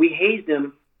we hazed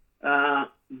him,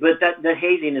 but that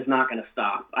hazing is not going to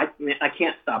stop. I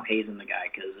can't stop hazing the guy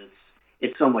because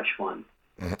it's so much fun.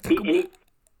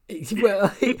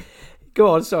 Go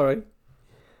on, sorry.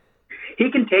 He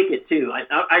can take it too.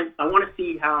 I want to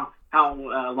see how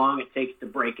long it takes to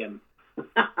break him.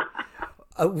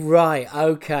 Oh, right.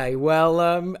 Okay. Well,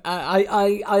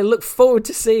 I look forward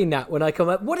to seeing that when I come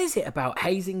up. What is it about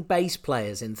hazing bass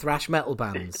players in thrash metal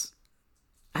bands?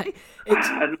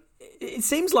 It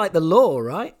seems like the law,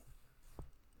 right?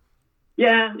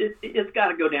 Yeah, it's got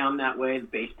to go down that way. The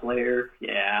bass player,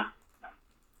 yeah.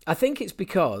 I think it's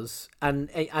because, and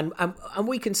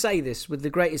we can say this with the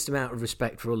greatest amount of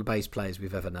respect for all the bass players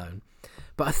we've ever known,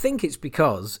 but I think it's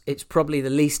because it's probably the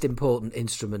least important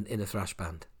instrument in a thrash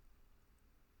band.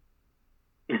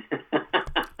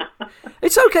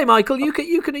 It's okay, Michael.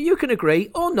 You can agree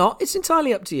or not. It's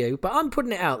entirely up to you. But I'm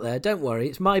putting it out there. Don't worry.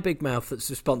 It's my big mouth that's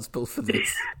responsible for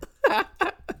this.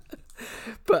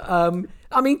 But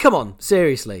I mean, come on,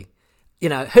 seriously.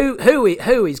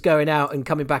 Who is going out and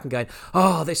coming back and going,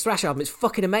 "Oh, this thrash album is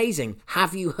fucking amazing.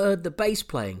 Have you heard the bass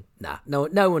playing?" Nah,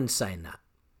 no one's saying that.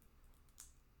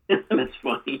 That's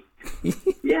funny.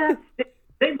 Yeah,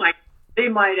 they might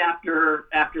after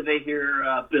they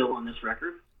hear Bill on this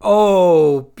record.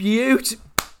 Oh,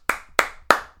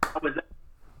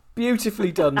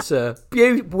 beautifully done, sir.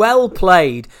 Well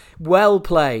played.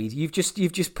 You've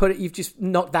just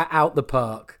knocked that out the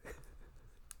park.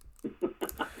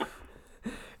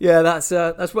 Yeah, that's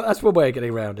one way of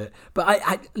getting around it. But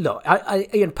I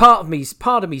part of me's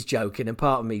joking and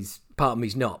part of me's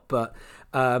not. But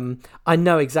I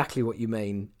know exactly what you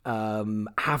mean.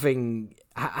 Having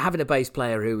a bass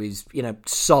player who is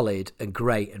solid and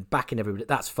great and backing everybody,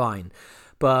 that's fine.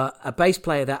 But a bass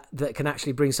player that can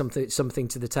actually bring something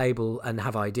to the table and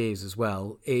have ideas as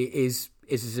well is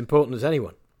as important as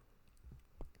anyone.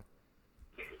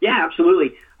 Yeah,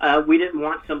 absolutely. We didn't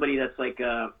want somebody that's like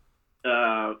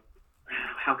how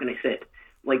can I say it?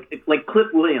 Like Cliff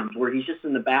Williams, where he's just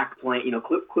in the back playing.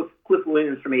 Cliff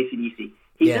Williams from AC/DC.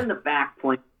 He's in the back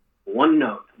playing one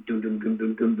note, dum dum dum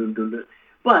dum dum dum dum.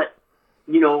 But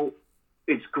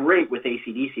it's great with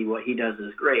AC/DC. What he does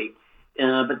is great,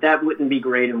 but that wouldn't be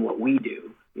great in what we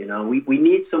do. We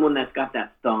need someone that's got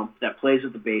that thump, that plays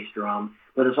with the bass drum,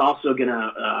 but is also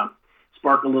gonna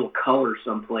spark a little color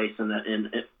someplace, and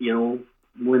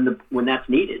when that's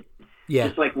needed. Yeah.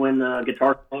 Just like when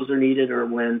guitar solos are needed, or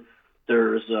when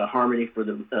there's harmony for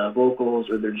the vocals,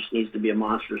 or there just needs to be a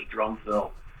monstrous drum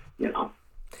fill.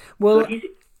 Well, so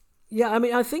yeah, I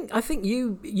mean, I think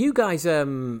you guys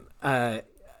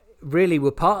really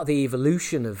were part of the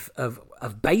evolution of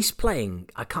bass playing.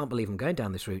 I can't believe I'm going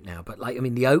down this route now, but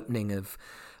the opening of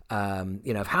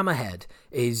of Hammerhead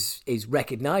is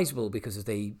recognisable because of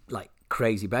the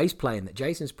crazy bass playing that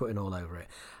Jason's putting all over it.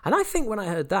 And I think when I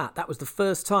heard that was the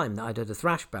first time that I'd heard a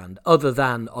thrash band, other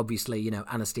than obviously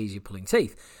Anesthesia Pulling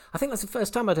Teeth. I think that's the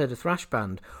first time I'd heard a thrash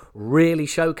band really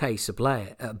showcase a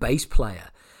bass player,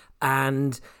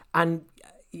 and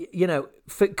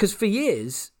because for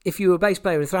years, if you were a bass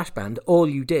player in a thrash band, all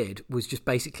you did was just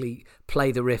basically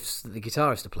play the riffs that the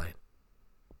guitarists are playing.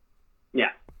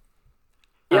 Yeah,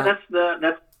 that's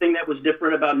the thing that was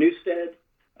different about Newstead.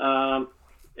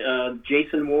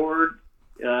 Jason Ward,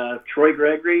 Troy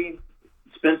Gregory,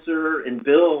 Spencer, and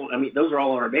Bill. I mean, those are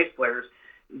all our bass players.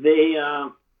 They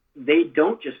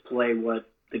don't just play what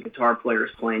the guitar player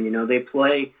is playing. They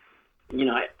play.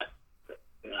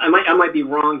 I might be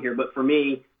wrong here, but for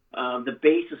me, the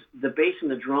bass and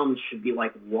the drums should be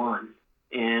like one.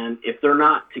 And if they're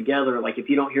not together, like if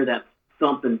you don't hear that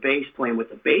thumping bass playing with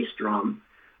the bass drum,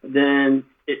 then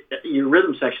your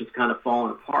rhythm section's kind of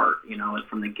falling apart.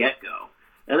 From the get-go.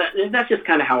 And that's just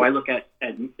kind of how I look at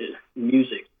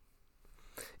music.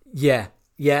 Yeah.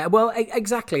 Well,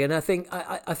 exactly, and I think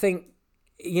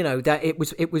that it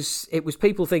was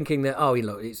people thinking that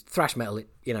it's thrash metal.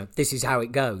 This is how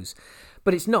it goes,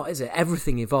 but it's not, is it?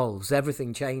 Everything evolves,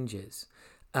 everything changes.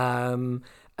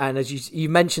 And as you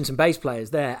mentioned some bass players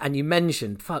there, and you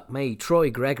mentioned, fuck me, Troy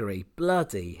Gregory.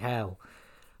 Bloody hell.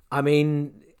 I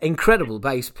mean, incredible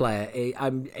bass player.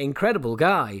 Incredible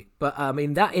guy. But, I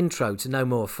mean, that intro to No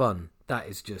More Fun, that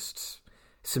is just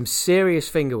some serious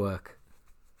finger work.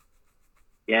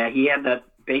 Yeah, he had that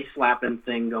bass slapping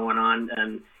thing going on.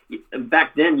 And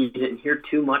back then, you didn't hear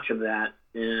too much of that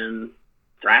in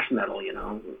thrash metal, you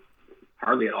know,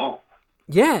 hardly at all.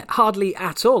 Yeah, hardly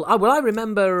at all. Well, I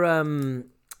remember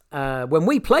when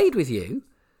we played with you,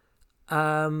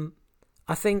 I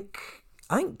think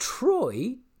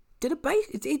Troy did a bass.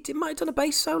 It might have done a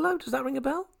bass solo. Does that ring a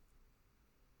bell?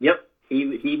 Yep,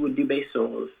 he would do bass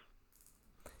solos.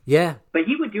 Yeah, but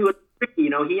he would do it. You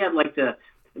know, he had like the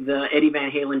Eddie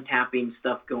Van Halen tapping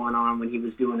stuff going on when he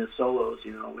was doing his solos.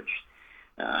 You know, which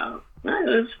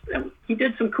he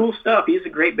did some cool stuff. He's a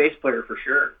great bass player for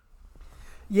sure.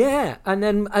 Yeah, and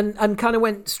then and kind of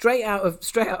went straight out of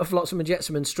Flotsam and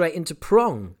Jetsam and straight into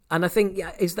Prong. And I think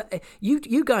is that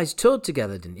you guys toured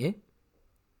together, didn't you?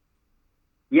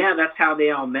 Yeah, that's how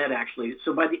they all met actually.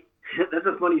 So that's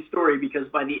a funny story because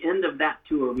by the end of that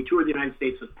tour, we toured the United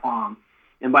States with Prong,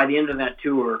 and by the end of that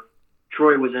tour,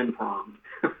 Troy was in Prong.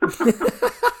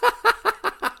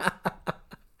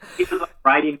 He was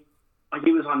riding.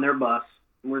 He was on their bus,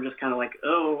 and we're just kind of like,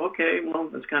 oh, okay, well,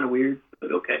 that's kind of weird,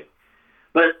 but okay.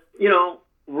 But, you know,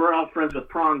 we're all friends with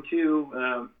Prong,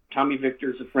 too. Tommy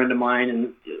Victor's a friend of mine,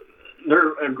 and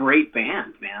they're a great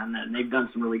band, man, and they've done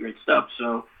some really great stuff.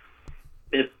 So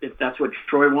if that's what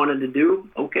Troy wanted to do,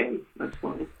 okay, that's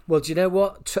fine. Well, do you know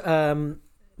what?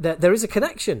 There is a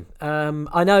connection.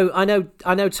 I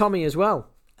know Tommy as well.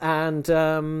 And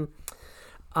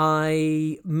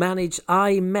I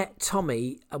met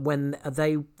Tommy when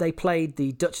they played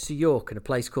the Duchess of York in a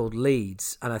place called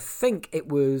Leeds, and I think it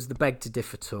was the Beg to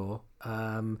Differ tour.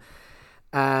 And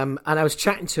I was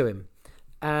chatting to him,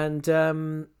 and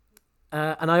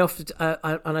I offered,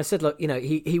 and I said, look, you know,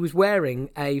 he was wearing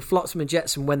a Flotsam and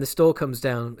Jetsam when the storm comes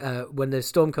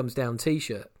down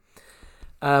T-shirt,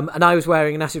 and I was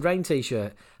wearing an Acid Reign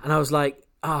T-shirt, and I was like,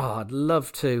 oh, I'd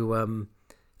love to,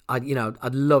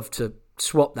 I'd love to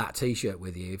swap that T-shirt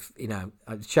with you. If, you know,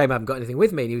 it's a shame I haven't got anything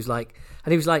with me. And he was like,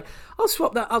 I'll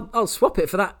swap that. I'll swap it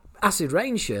for that Acid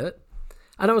Reign shirt.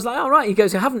 And I was like, all right. He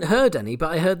goes, I haven't heard any,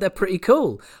 but I heard they're pretty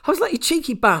cool. I was like, you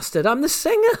cheeky bastard, I'm the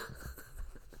singer.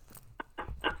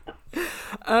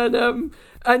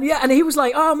 and he was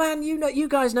like, oh man, you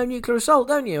guys know Nuclear Assault,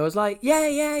 don't you? I was like,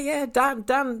 yeah.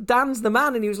 Dan's the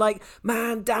man. And he was like,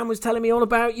 man, Dan was telling me all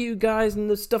about you guys and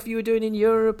the stuff you were doing in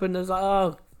Europe. And I was like,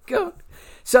 oh God.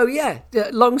 So yeah,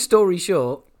 long story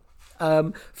short,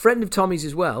 friend of Tommy's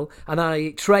as well, and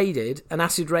I traded an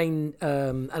Acid Reign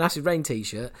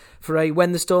T-shirt for a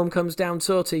When the Storm Comes Down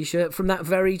tour T-shirt from that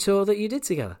very tour that you did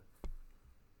together.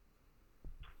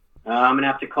 I'm gonna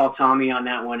have to call Tommy on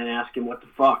that one and ask him what the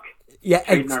fuck. Yeah,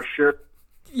 trading our shirt.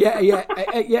 Yeah,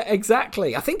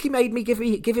 exactly. I think he made me give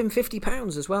him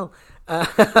 £50 as well.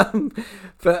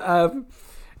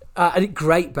 A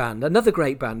great band, another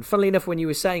great band. Funnily enough, when you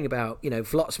were saying about, you know,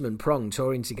 Flotsam and Prong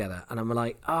touring together, and I'm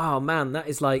like, oh man, that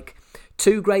is like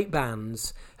two great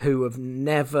bands who have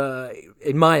never,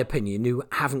 in my opinion,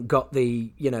 haven't got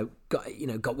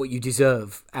got what you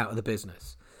deserve out of the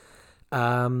business.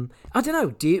 I don't know.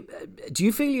 Do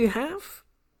you feel you have?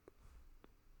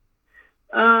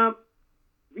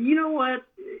 You know what?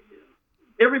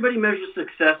 Everybody measures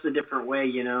success a different way,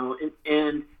 you know,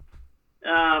 and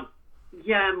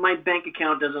yeah, my bank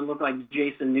account doesn't look like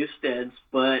Jason Newsted's,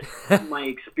 but my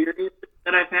experience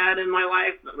that I've had in my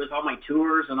life with all my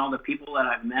tours and all the people that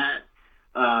I've met,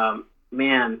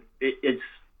 man, it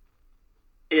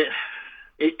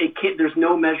can't. There's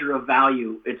no measure of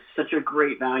value. It's such a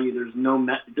great value. There's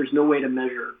no way to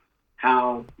measure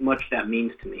how much that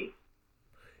means to me.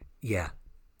 Yeah.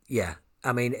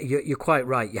 I mean, you're quite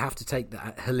right. You have to take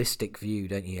that holistic view,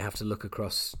 don't you? You have to look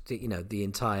across, the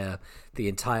entire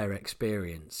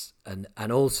experience,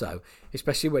 and also,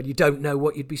 especially when you don't know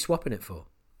what you'd be swapping it for.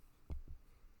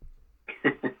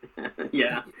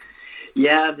 Yeah.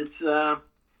 That's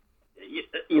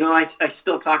I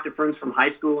still talk to friends from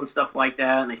high school and stuff like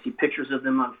that, and I see pictures of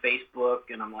them on Facebook,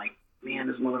 and I'm like, man,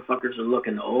 these motherfuckers are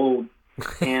looking old.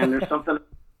 And there's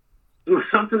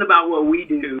something about what we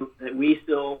do that we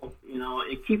still,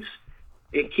 it keeps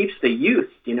the youth.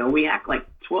 We act like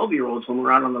 12-year-olds when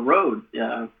we're out on the road.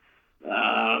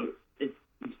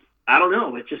 I don't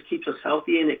know. It just keeps us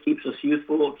healthy, and it keeps us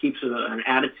youthful. It keeps a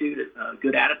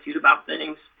good attitude about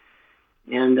things.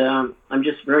 And I'm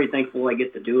just very thankful I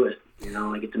get to do it.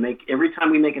 I get to make, every time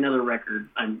we make another record,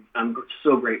 I'm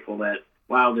so grateful that,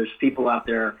 wow, there's people out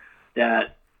there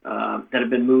that that have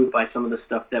been moved by some of the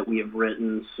stuff that we have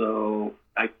written. So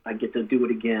I get to do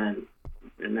it again,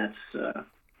 and that's the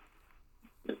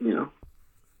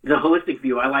holistic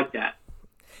view. I like that.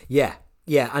 Yeah.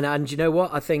 Yeah, and you know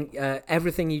what? I think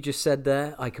everything you just said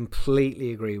there, I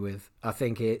completely agree with. I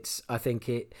think it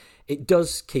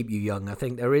does keep you young. I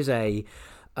think there is a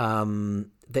I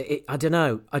don't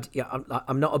know.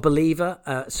 I'm not a believer,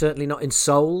 certainly not in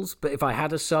souls. But if I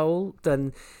had a soul,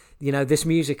 then this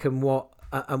music and what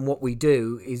we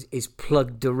do is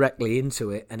plugged directly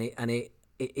into it, and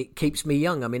it keeps me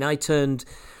young. I mean, I turned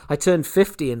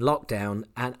 50 in lockdown,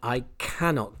 and I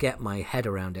cannot get my head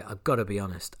around it. I've got to be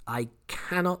honest. I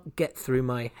cannot get through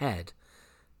my head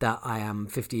that I am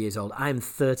 50 years old. I am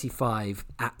 35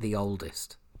 at the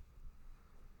oldest.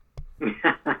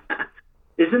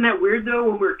 Isn't that weird,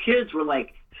 though? When we were kids, we're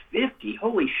like, 50?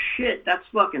 Holy shit, that's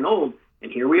fucking old.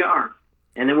 And here we are.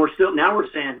 And then we're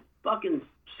saying, fucking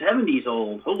 70's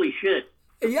old. Holy shit.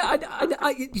 Yeah,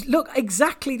 I look,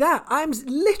 exactly that. I'm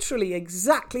literally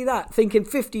exactly that, thinking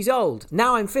 50's old.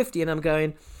 Now I'm 50 and I'm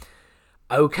going,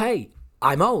 okay,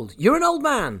 I'm old. You're an old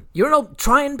man.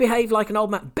 Try and behave like an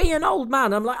old man. Be an old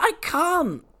man. I'm like, I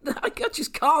can't. I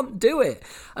just can't do it.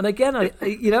 And again,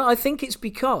 I think it's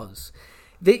because,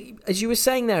 as you were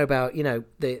saying there about,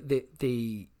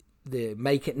 the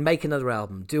make another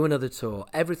album, do another tour,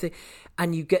 everything,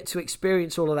 and you get to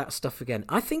experience all of that stuff again.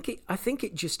 I think it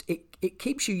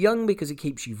keeps you young because it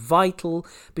keeps you vital,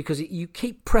 because you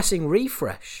keep pressing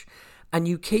refresh, and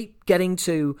you keep getting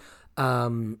to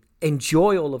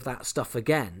enjoy all of that stuff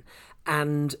again,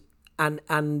 and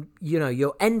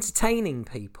you're entertaining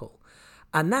people.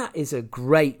 And that is a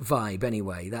great vibe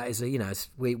anyway. That is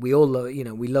we all love,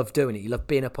 we love doing it. You love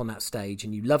being up on that stage,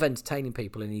 and you love entertaining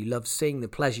people, and you love seeing the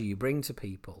pleasure you bring to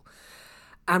people.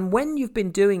 And when you've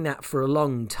been doing that for a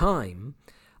long time,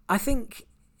 I think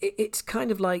it's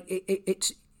kind of like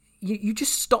it's you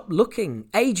just stop looking.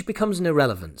 Age becomes an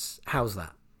irrelevance. How's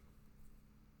that?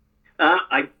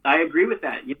 I agree with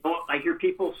that. I hear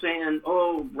people saying,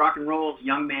 "Oh, rock and roll is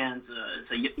young man's,"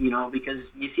 because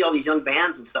you see all these young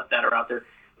bands and stuff that are out there.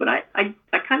 But I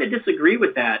kind of disagree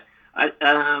with that. I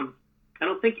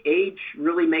don't think age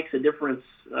really makes a difference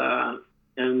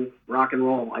in rock and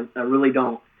roll. I really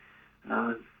don't.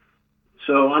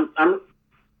 So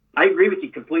I agree with you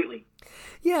completely.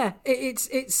 Yeah,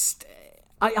 it's.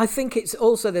 I think it's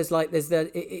also there's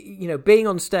being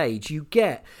on stage you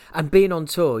get, and being on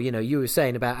tour, you were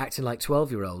saying about acting like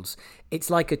 12-year-olds.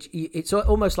 It's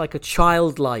almost like a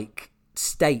childlike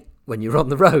state when you're on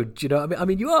the road. Do you know what I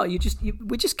mean? We're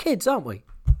just kids, aren't we?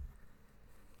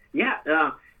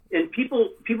 Yeah, and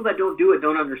people that don't do it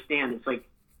don't understand. It's like,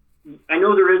 I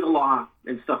know there is a law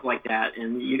and stuff like that,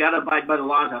 and you got to abide by the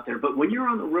laws out there. But when you're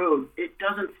on the road, it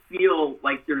doesn't feel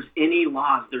like there's any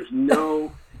laws. There's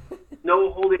no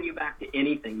holding you back to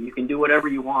anything. You can do whatever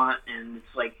you want, and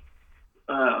it's like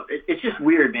it's just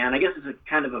weird, man. I guess it's a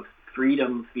kind of a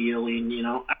freedom feeling,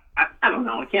 I don't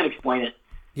know. I can't explain it.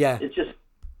 Yeah, it's just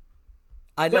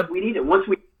we need it.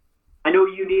 I know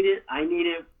you need it. I need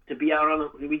it to be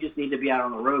out we just need to be out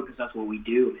on the road because that's what we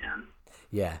do, man.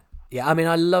 Yeah. Yeah, I mean,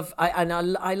 I loved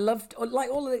like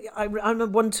all of the. I remember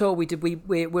one tour we did.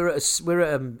 We're at a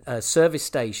service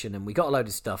station, and we got a load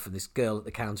of stuff, and this girl at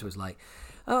the counter was like,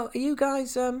 "Oh, are you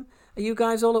guys all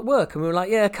at work?" And we were like,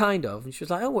 "Yeah, kind of." And she was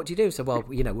like, "Oh, what do you do?" So, well,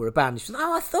 we're a band. She was like,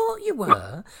 "Oh, I thought you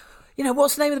were.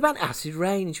 What's the name of the band?" Acid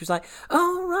Rain. And she was like,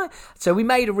 "Oh, right." So we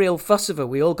made a real fuss of her.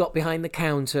 We all got behind the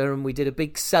counter, and we did a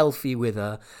big selfie with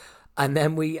her. And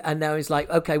then now it's like,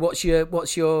 "Okay, what's your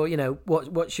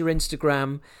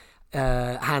Instagram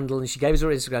handle?" And she gave us her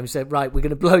Instagram. She said, "Right, we're going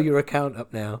to blow your account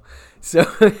up now." So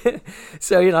we're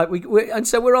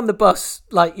on the bus,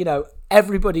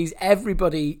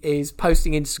 everybody is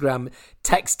posting Instagram,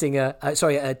 texting her,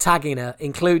 tagging her,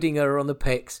 including her on the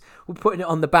pics. We're putting it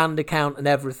on the band account and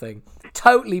everything.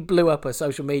 Totally blew up her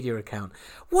social media account.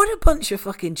 What a bunch of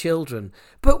fucking children!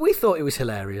 But we thought it was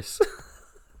hilarious.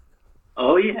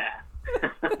 Oh yeah,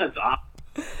 that's awesome.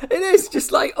 It is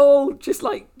just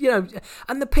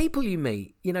and the people you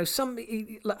meet, some,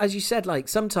 as you said, like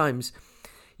sometimes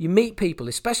you meet people,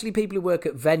 especially people who work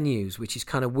at venues, which is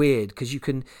kind of weird because you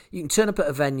can turn up at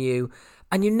a venue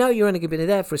and you're only going to be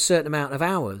there for a certain amount of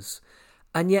hours,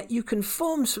 and yet you can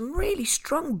form some really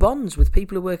strong bonds with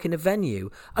people who work in a venue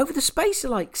over the space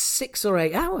of like 6 or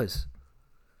 8 hours.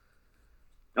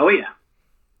 Oh yeah,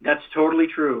 that's totally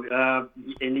true.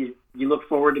 And you look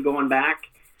forward to going back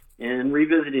and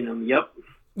revisiting them. Yep.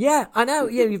 Yeah, I know.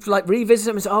 Yeah, you've revisit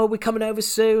them and say, "Oh, we're coming over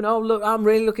soon. Oh, look, I'm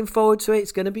really looking forward to it.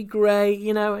 It's going to be great,"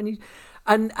 and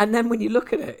then when you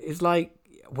look at it, it's like,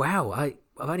 wow,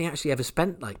 I've only actually ever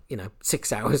spent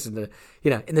 6 hours in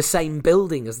the same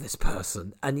building as this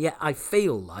person, and yet I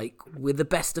feel like we're the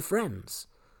best of friends.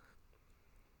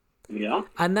 Yeah.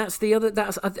 And that's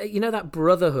that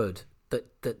brotherhood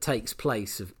that takes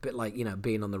place of bit like,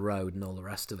 being on the road and all the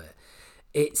rest of it.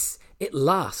 It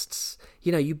lasts.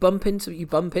 You bump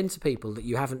into people that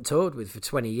you haven't toured with for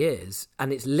 20 years,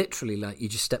 and it's literally like you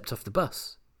just stepped off the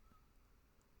bus.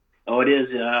 Oh, it is.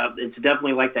 It's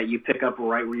definitely like that. You pick up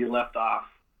right where you left off.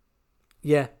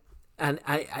 Yeah, and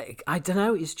I don't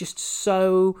know. It's just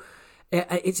so.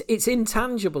 It's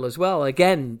intangible as well.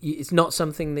 Again, it's not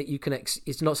something that you can.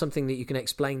 It's not something that you can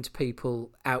explain to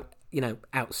people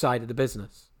outside of the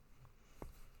business.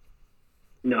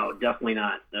 No, definitely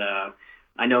not.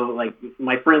 I know, like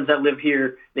my friends that live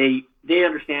here, they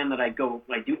understand that I do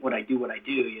what I do, but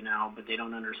they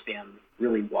don't understand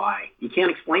really why. You can't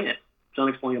explain it. It's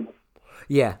unexplainable.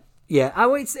 Yeah. Yeah,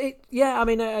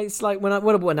 it's like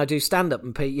when I do stand up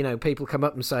and people come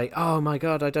up and say, "Oh my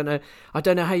God, I don't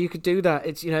know how you could do that."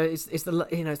 It's it's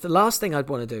the last thing I'd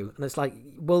want to do, and it's like,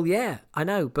 well, yeah, I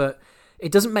know, but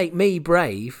it doesn't make me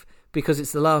brave because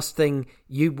it's the last thing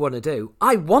you want to do.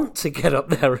 I want to get up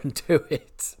there and do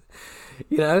it.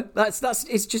 That's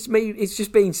it's just me. It's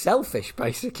just being selfish,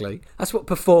 basically. That's what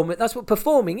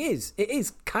performing is. It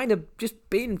is kind of just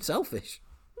being selfish.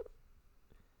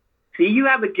 See, you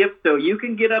have a gift, though. You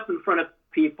can get up in front of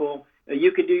people.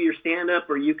 You can do your stand-up,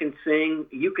 or you can sing.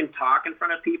 You can talk in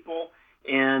front of people,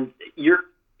 and you're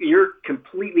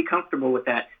completely comfortable with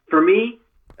that. For me,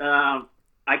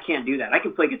 I can't do that. I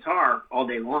can play guitar all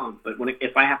day long, but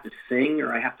if I have to sing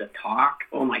or I have to talk,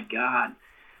 oh my God,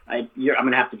 I'm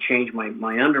going to have to change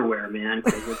my underwear, man,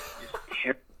 because it's just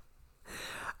terrible.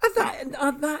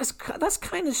 That's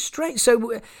kind of strange.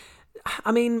 So.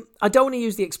 I mean, I don't want to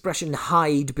use the expression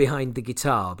 "hide behind the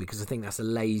guitar" because I think that's a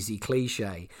lazy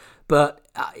cliche. But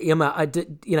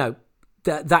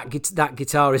that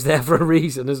guitar is there for a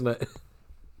reason, isn't it?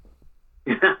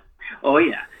 Oh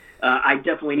yeah, I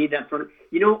definitely need that for.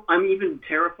 I'm even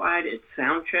terrified at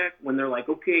sound check when they're like,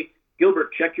 "Okay,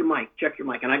 Gilbert, check your mic,"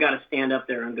 and I got to stand up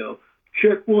there and go,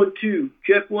 "Check 1, 2,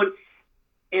 check 1."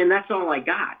 And that's all I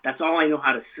got. That's all I know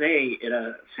how to say at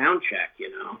a sound check,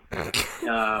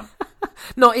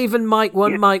 Not even mic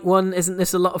 1, mic 1. Isn't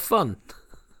this a lot of fun?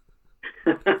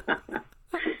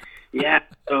 Yeah.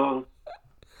 So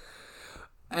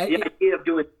the idea of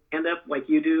doing stand-up like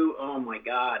you do, oh my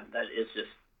God,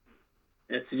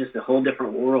 it's just a whole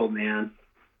different world, man.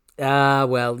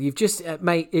 Well, you've just,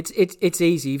 mate, it's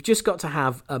easy. You've just got to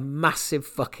have a massive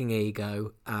fucking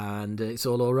ego, and it's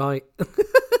all right.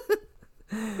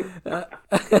 But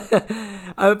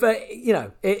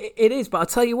it is. But I'll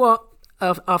tell you what.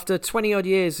 After 20 odd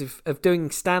years of doing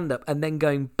stand up and then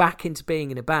going back into being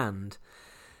in a band,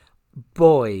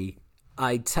 boy,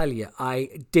 I tell you, I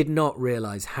did not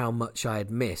realise how much I had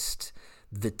missed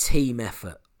the team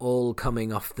effort, all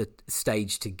coming off the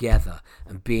stage together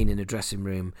and being in a dressing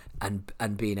room and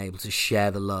being able to share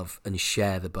the love and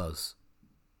share the buzz.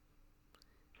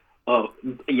 Oh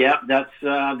yeah, that's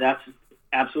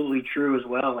absolutely true as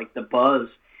well. Like the buzz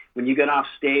when you get off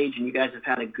stage and you guys have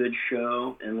had a good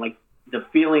show, and like the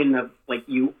feeling of like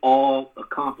you all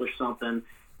accomplished something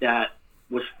that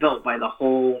was felt by the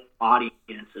whole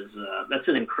audience that's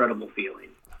an incredible feeling.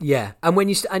 Yeah, and when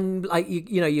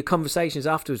your conversations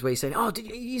afterwards where you're saying, "Oh, did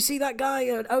you see that guy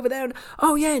over there?" And,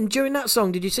 "Oh yeah, and during that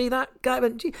song, did you see that guy?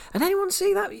 And anyone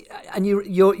see that?" And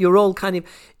you're all kind of,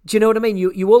 do you know what I mean?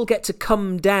 You all get to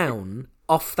come down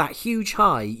off that huge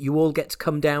high. You all get to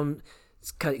come down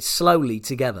kind of slowly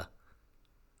together.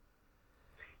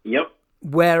 Yep.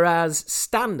 Whereas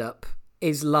stand up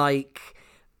is like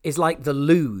the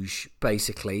luge,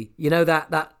 basically.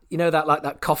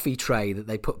 That coffee tray that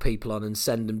they put people on and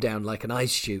send them down like an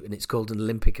ice chute, and it's called an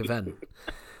Olympic event.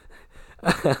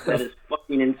 That is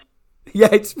fucking insane. Yeah,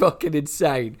 it's fucking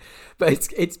insane.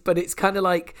 But it's kind of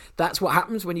like that's what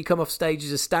happens when you come off stage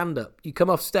as a stand up. You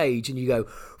come off stage and you go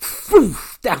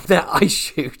down that ice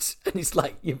chute, and it's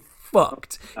like you're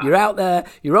fucked. You're out there,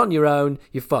 you're on your own,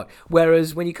 you're fucked.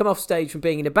 Whereas when you come off stage from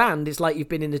being in a band, it's like you've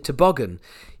been in a toboggan.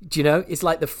 Do you know? It's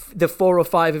like the 4 or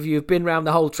 5 of you have been around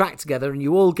the whole track together, and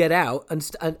you all get out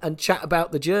and chat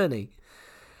about the journey.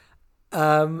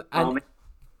 Great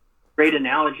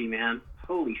analogy, man.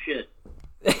 Holy shit.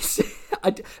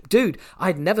 Dude,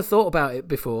 I'd never thought about it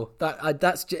before.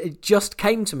 It just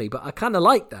came to me, but I kind of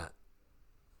like that.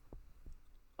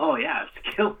 Oh yeah,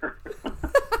 it's killer.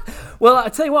 Well, I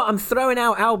tell you what, I'm throwing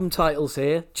out album titles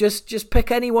here. Just pick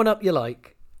any one up you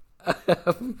like.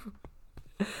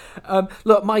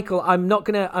 Look, Michael, I'm not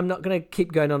gonna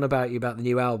keep going on about you about the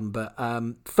new album, but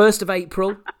 1st of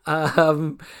April,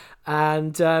 Any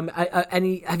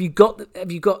have you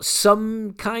got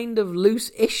some kind of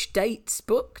loose-ish dates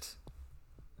booked?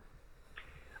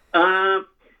 That's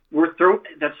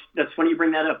funny you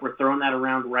bring that up. We're throwing that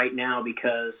around right now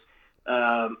because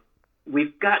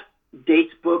we've got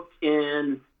dates booked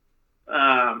in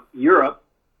Europe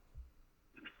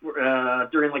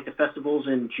during like the festivals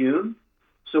in June.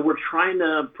 So we're trying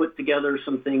to put together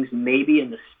some things maybe in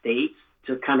the States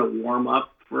to kind of warm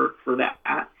up for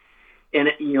that. And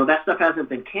that stuff hasn't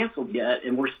been canceled yet,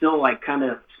 and we're still like kind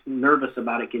of nervous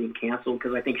about it getting canceled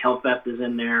because I think Hellfest is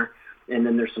in there, and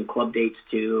then there's some club dates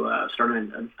too.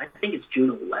 Starting, I think it's June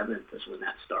 11th is when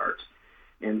that starts,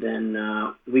 and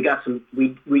then we got some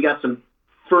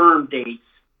firm dates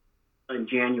in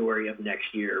January of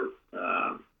next year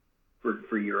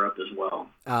for Europe as well.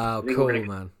 Oh, cool,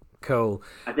 man. Cool.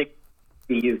 I think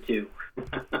you too.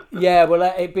 Yeah, well,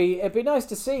 it'd be nice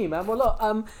to see you, man.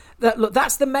 Well, look,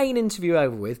 that's the main interview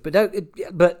over with, but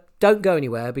don't go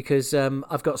anywhere because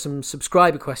I've got some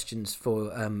subscriber questions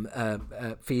for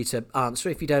you to answer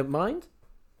if you don't mind.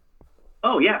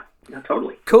 Oh yeah,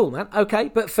 totally. Cool, man. Okay,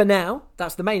 but for now,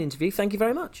 that's the main interview. Thank you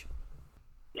very much.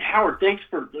 Howard, thanks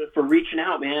for reaching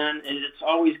out, man. And it's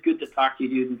always good to talk to you,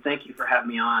 dude. And thank you for having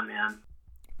me on, man.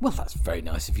 Well, that's very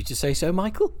nice of you to say so,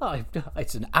 Michael.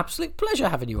 It's an absolute pleasure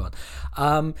having you on.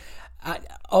 I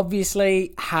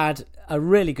obviously had a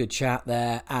really good chat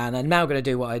there, and I'm now going to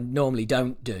do what I normally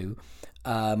don't do,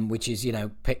 which is,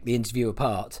 pick the interview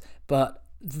apart. But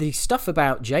the stuff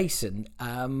about Jason,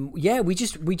 we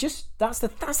just that's the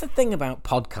thing about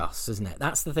podcasts, isn't it?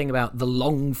 That's the thing about the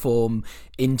long form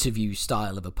interview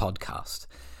style of a podcast,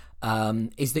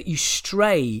 is that you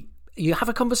stray. You have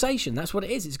a conversation. That's what it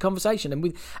is. It's a conversation, and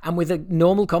with a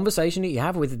normal conversation that you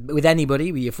have with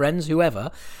anybody, with your friends,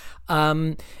 whoever,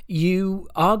 you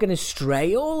are going to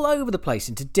stray all over the place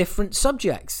into different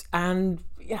subjects. And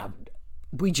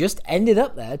we just ended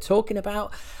up there talking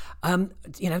about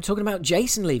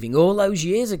Jason leaving all those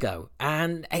years ago,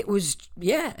 and it was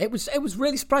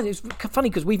really surprising. It was funny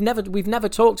because we've never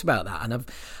talked about that, and I've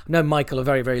known Michael a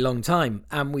very, very long time,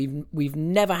 and we've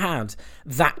never had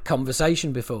that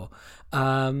conversation before.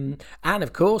 And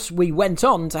of course, we went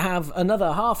on to have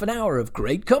another half an hour of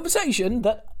great conversation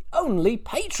that only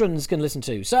patrons can listen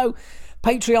to. So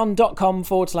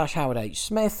patreon.com/Howard H.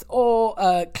 Smith,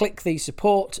 or click the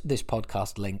support this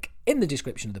podcast link in the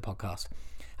description of the podcast.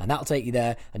 And that'll take you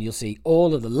there, and you'll see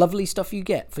all of the lovely stuff you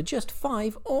get for just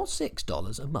 $5 or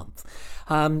 $6 a month.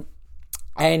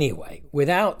 Anyway,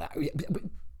 without that,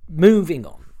 moving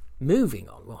on.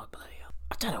 What bloody hell?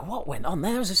 I don't know what went on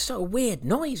there. There was a sort of weird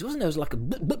noise, wasn't there? It was like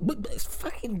it's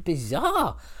fucking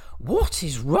bizarre. What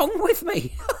is wrong with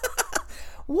me?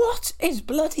 What is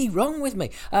bloody wrong with me?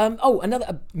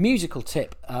 Another musical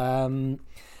tip. An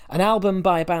album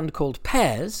by a band called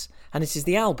Pears, and this is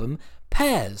the album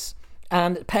Pears.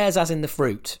 And pears as in the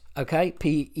fruit, okay?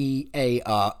 Pears.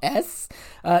 Go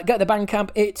to the Bandcamp.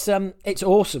 It's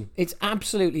awesome. It's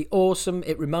absolutely awesome.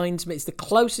 It reminds me, it's the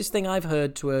closest thing I've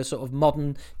heard to a sort of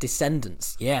modern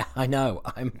Descendants. Yeah, I know.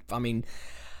 I mean,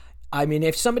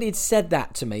 if somebody had said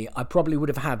that to me, I probably would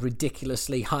have had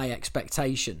ridiculously high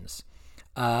expectations.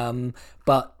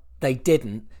 But they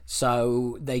didn't.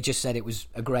 So they just said it was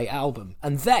a great album.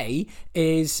 And they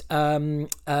is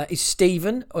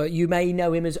Stephen, or you may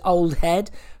know him as Old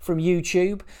Head from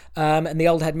YouTube, and the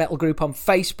Old Head Metal Group on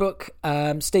Facebook,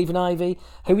 Stephen Ivy,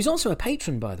 who is also a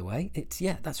patron, by the way.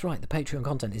 That's right, the Patreon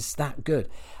content is that good.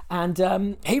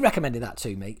 And he recommended that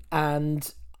to me,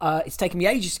 and it's taken me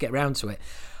ages to get around to it.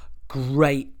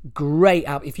 Great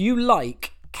album. If you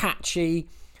like catchy...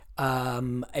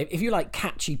 if you like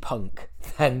catchy punk,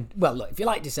 then look. If you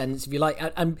like Descendants, if you like,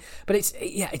 but it's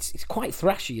quite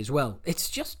thrashy as well. It's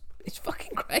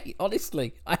fucking great.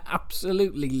 Honestly, I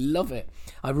absolutely love it.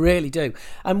 I really do.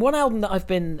 And one album that I've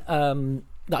been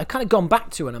that I've kind of gone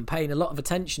back to and I'm paying a lot of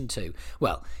attention to.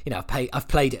 Well, I've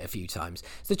played it a few times.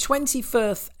 It's the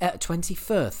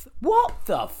 21st. What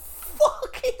the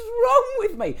fuck is wrong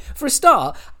with me? For a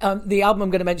start, the album I'm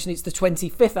going to mention, it's the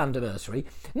 25th anniversary,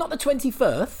 not the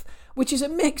 21st, which is a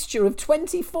mixture of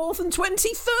 24th and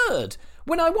 23rd,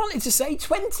 when I wanted to say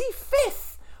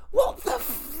 25th. What the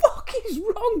fuck is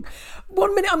wrong?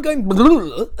 1 minute I'm going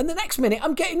and the next minute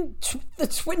I'm getting the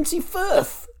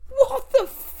 21st. What the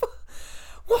fuck?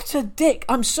 What a dick.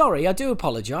 I'm sorry, I do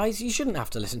apologise. You shouldn't have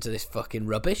to listen to this fucking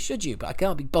rubbish, should you? But I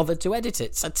can't be bothered to edit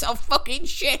it, so it's all fucking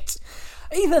shit.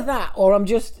 Either that, or I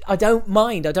don't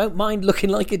mind. I don't mind looking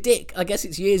like a dick. I guess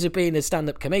it's years of being a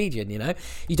stand-up comedian,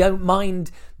 You don't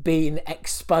mind being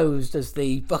exposed as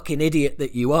the fucking idiot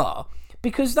that you are.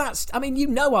 because that's, I mean, you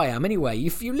know I am anyway.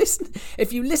 If you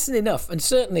listen enough, and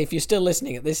certainly if you're still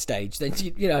listening at this stage, then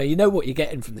you know what you're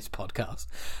getting from this podcast.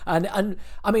 And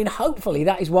I mean, hopefully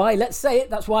that is why, let's say it,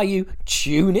 that's why you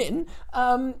tune in.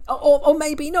 Or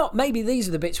maybe not. Maybe these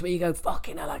are the bits where you go,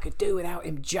 fucking hell, I could do without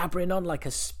him jabbering on like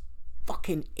a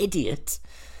fucking idiot.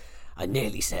 I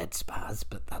nearly said spaz,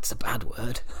 but that's a bad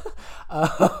word.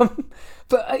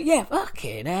 Yeah,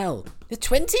 fucking hell. The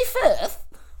 25th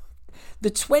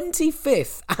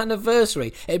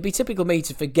anniversary. It'd be typical me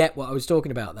to forget what I was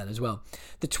talking about then as well.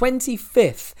 The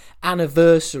 25th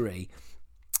anniversary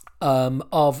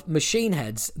of Machine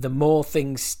Head's The More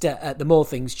Things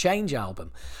Change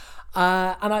album.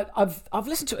 And I've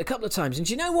listened to it a couple of times, and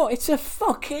do you know what? It's a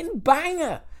fucking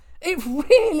banger. It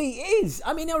really is.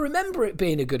 I mean, I remember it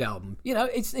being a good album. You know,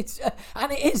 it's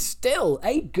and it is still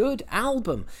a good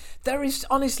album. There is,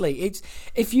 honestly, it's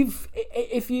if you've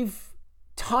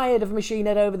tired of Machine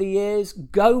Head over the years,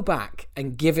 go back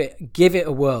and give it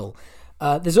a whirl.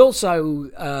 There's also,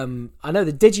 I know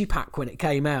the Digipack when it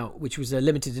came out, which was a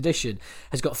limited edition,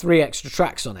 has got 3 extra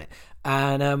tracks on it.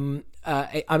 And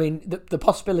I mean, the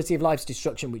Possibility of Life's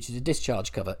Destruction, which is a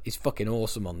Discharge cover, is fucking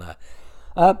awesome on there.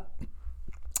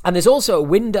 And there's also a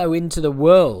window into the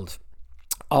world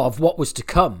of what was to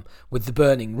come with The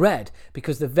Burning Red,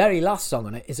 because the very last song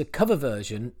on it is a cover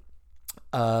version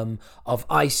of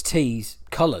Ice-T's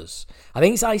Colours. I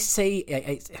think it's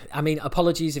Ice-T. I mean,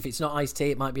 apologies if it's not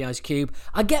Ice-T, it might be Ice Cube.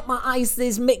 I get my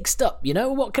Ices mixed up, you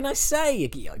know, what can I say?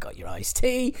 You've got your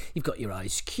Ice-T, you've got your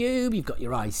Ice Cube, you've got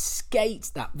your Ice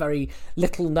Skate, that very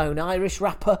little-known Irish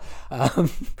rapper.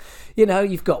 You know,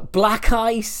 you've got Black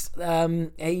Ice,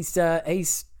 he's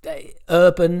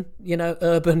urban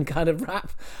kind of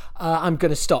rap. I'm going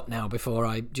to stop now before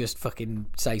I just fucking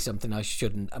say something I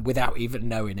shouldn't without even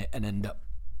knowing it and end up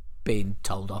being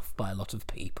told off by a lot of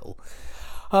people.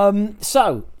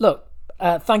 So, look,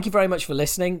 thank you very much for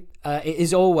listening. It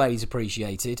is always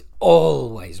appreciated.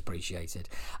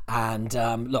 And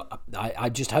look, I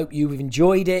just hope you've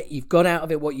enjoyed it. You've got out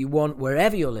of it what you want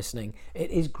wherever you're listening.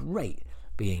 It is great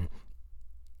being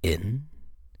in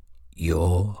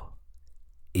your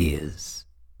ears.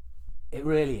 It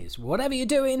really is. Whatever you're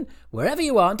doing, wherever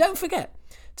you are, and don't forget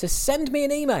to send me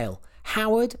an email,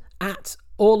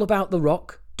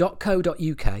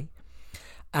 howard@allabouttherock.co.uk,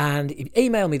 and if you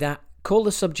email me that, call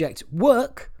the subject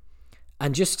work,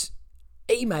 and just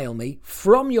email me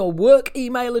from your work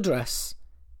email address,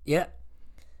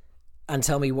 and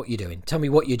tell me what you're doing. Tell me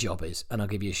what your job is, and I'll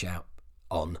give you a shout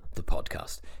on the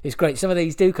podcast. It's great. Some of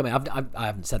these do come in. I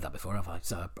haven't said that before, have I?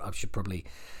 So I should probably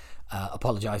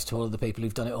apologise to all of the people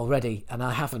who've done it already, and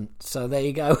I haven't, so there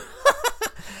you go.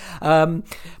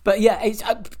 But yeah, it's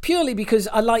purely because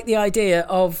I like the idea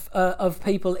of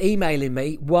people emailing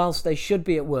me whilst they should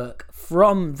be at work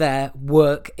from their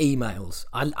work emails.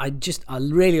 I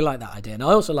really like that idea, and I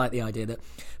also like the idea that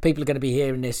people are going to be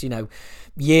hearing this, you know,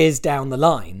 years down the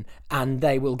line, and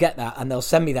they will get that and they'll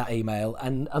send me that email,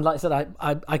 and like I said,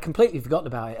 I completely forgotten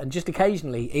about it, and just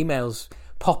occasionally emails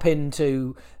pop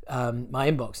into my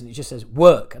inbox and it just says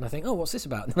work, and I think, oh, what's this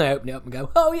about? And then I open it up and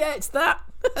go, oh yeah, it's that.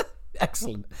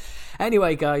 Excellent.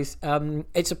 Anyway, guys,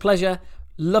 it's a pleasure.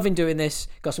 Loving doing this.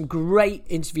 Got some great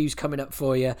interviews coming up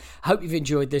for you. Hope you've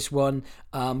enjoyed this one.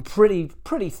 Pretty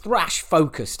thrash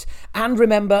focused. And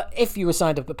remember, if you were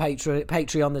signed up at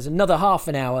Patreon, there's another half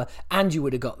an hour, and you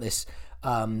would have got this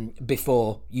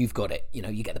before you've got it. You know,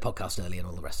 you get the podcast early and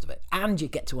all the rest of it, and you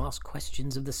get to ask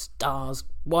questions of the stars.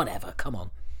 Whatever. Come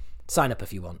on, sign up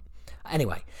if you want.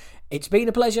 Anyway, it's been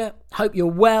a pleasure. Hope you're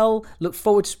well. Look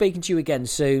forward to speaking to you again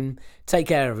soon. Take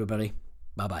care, everybody.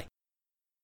 Bye bye.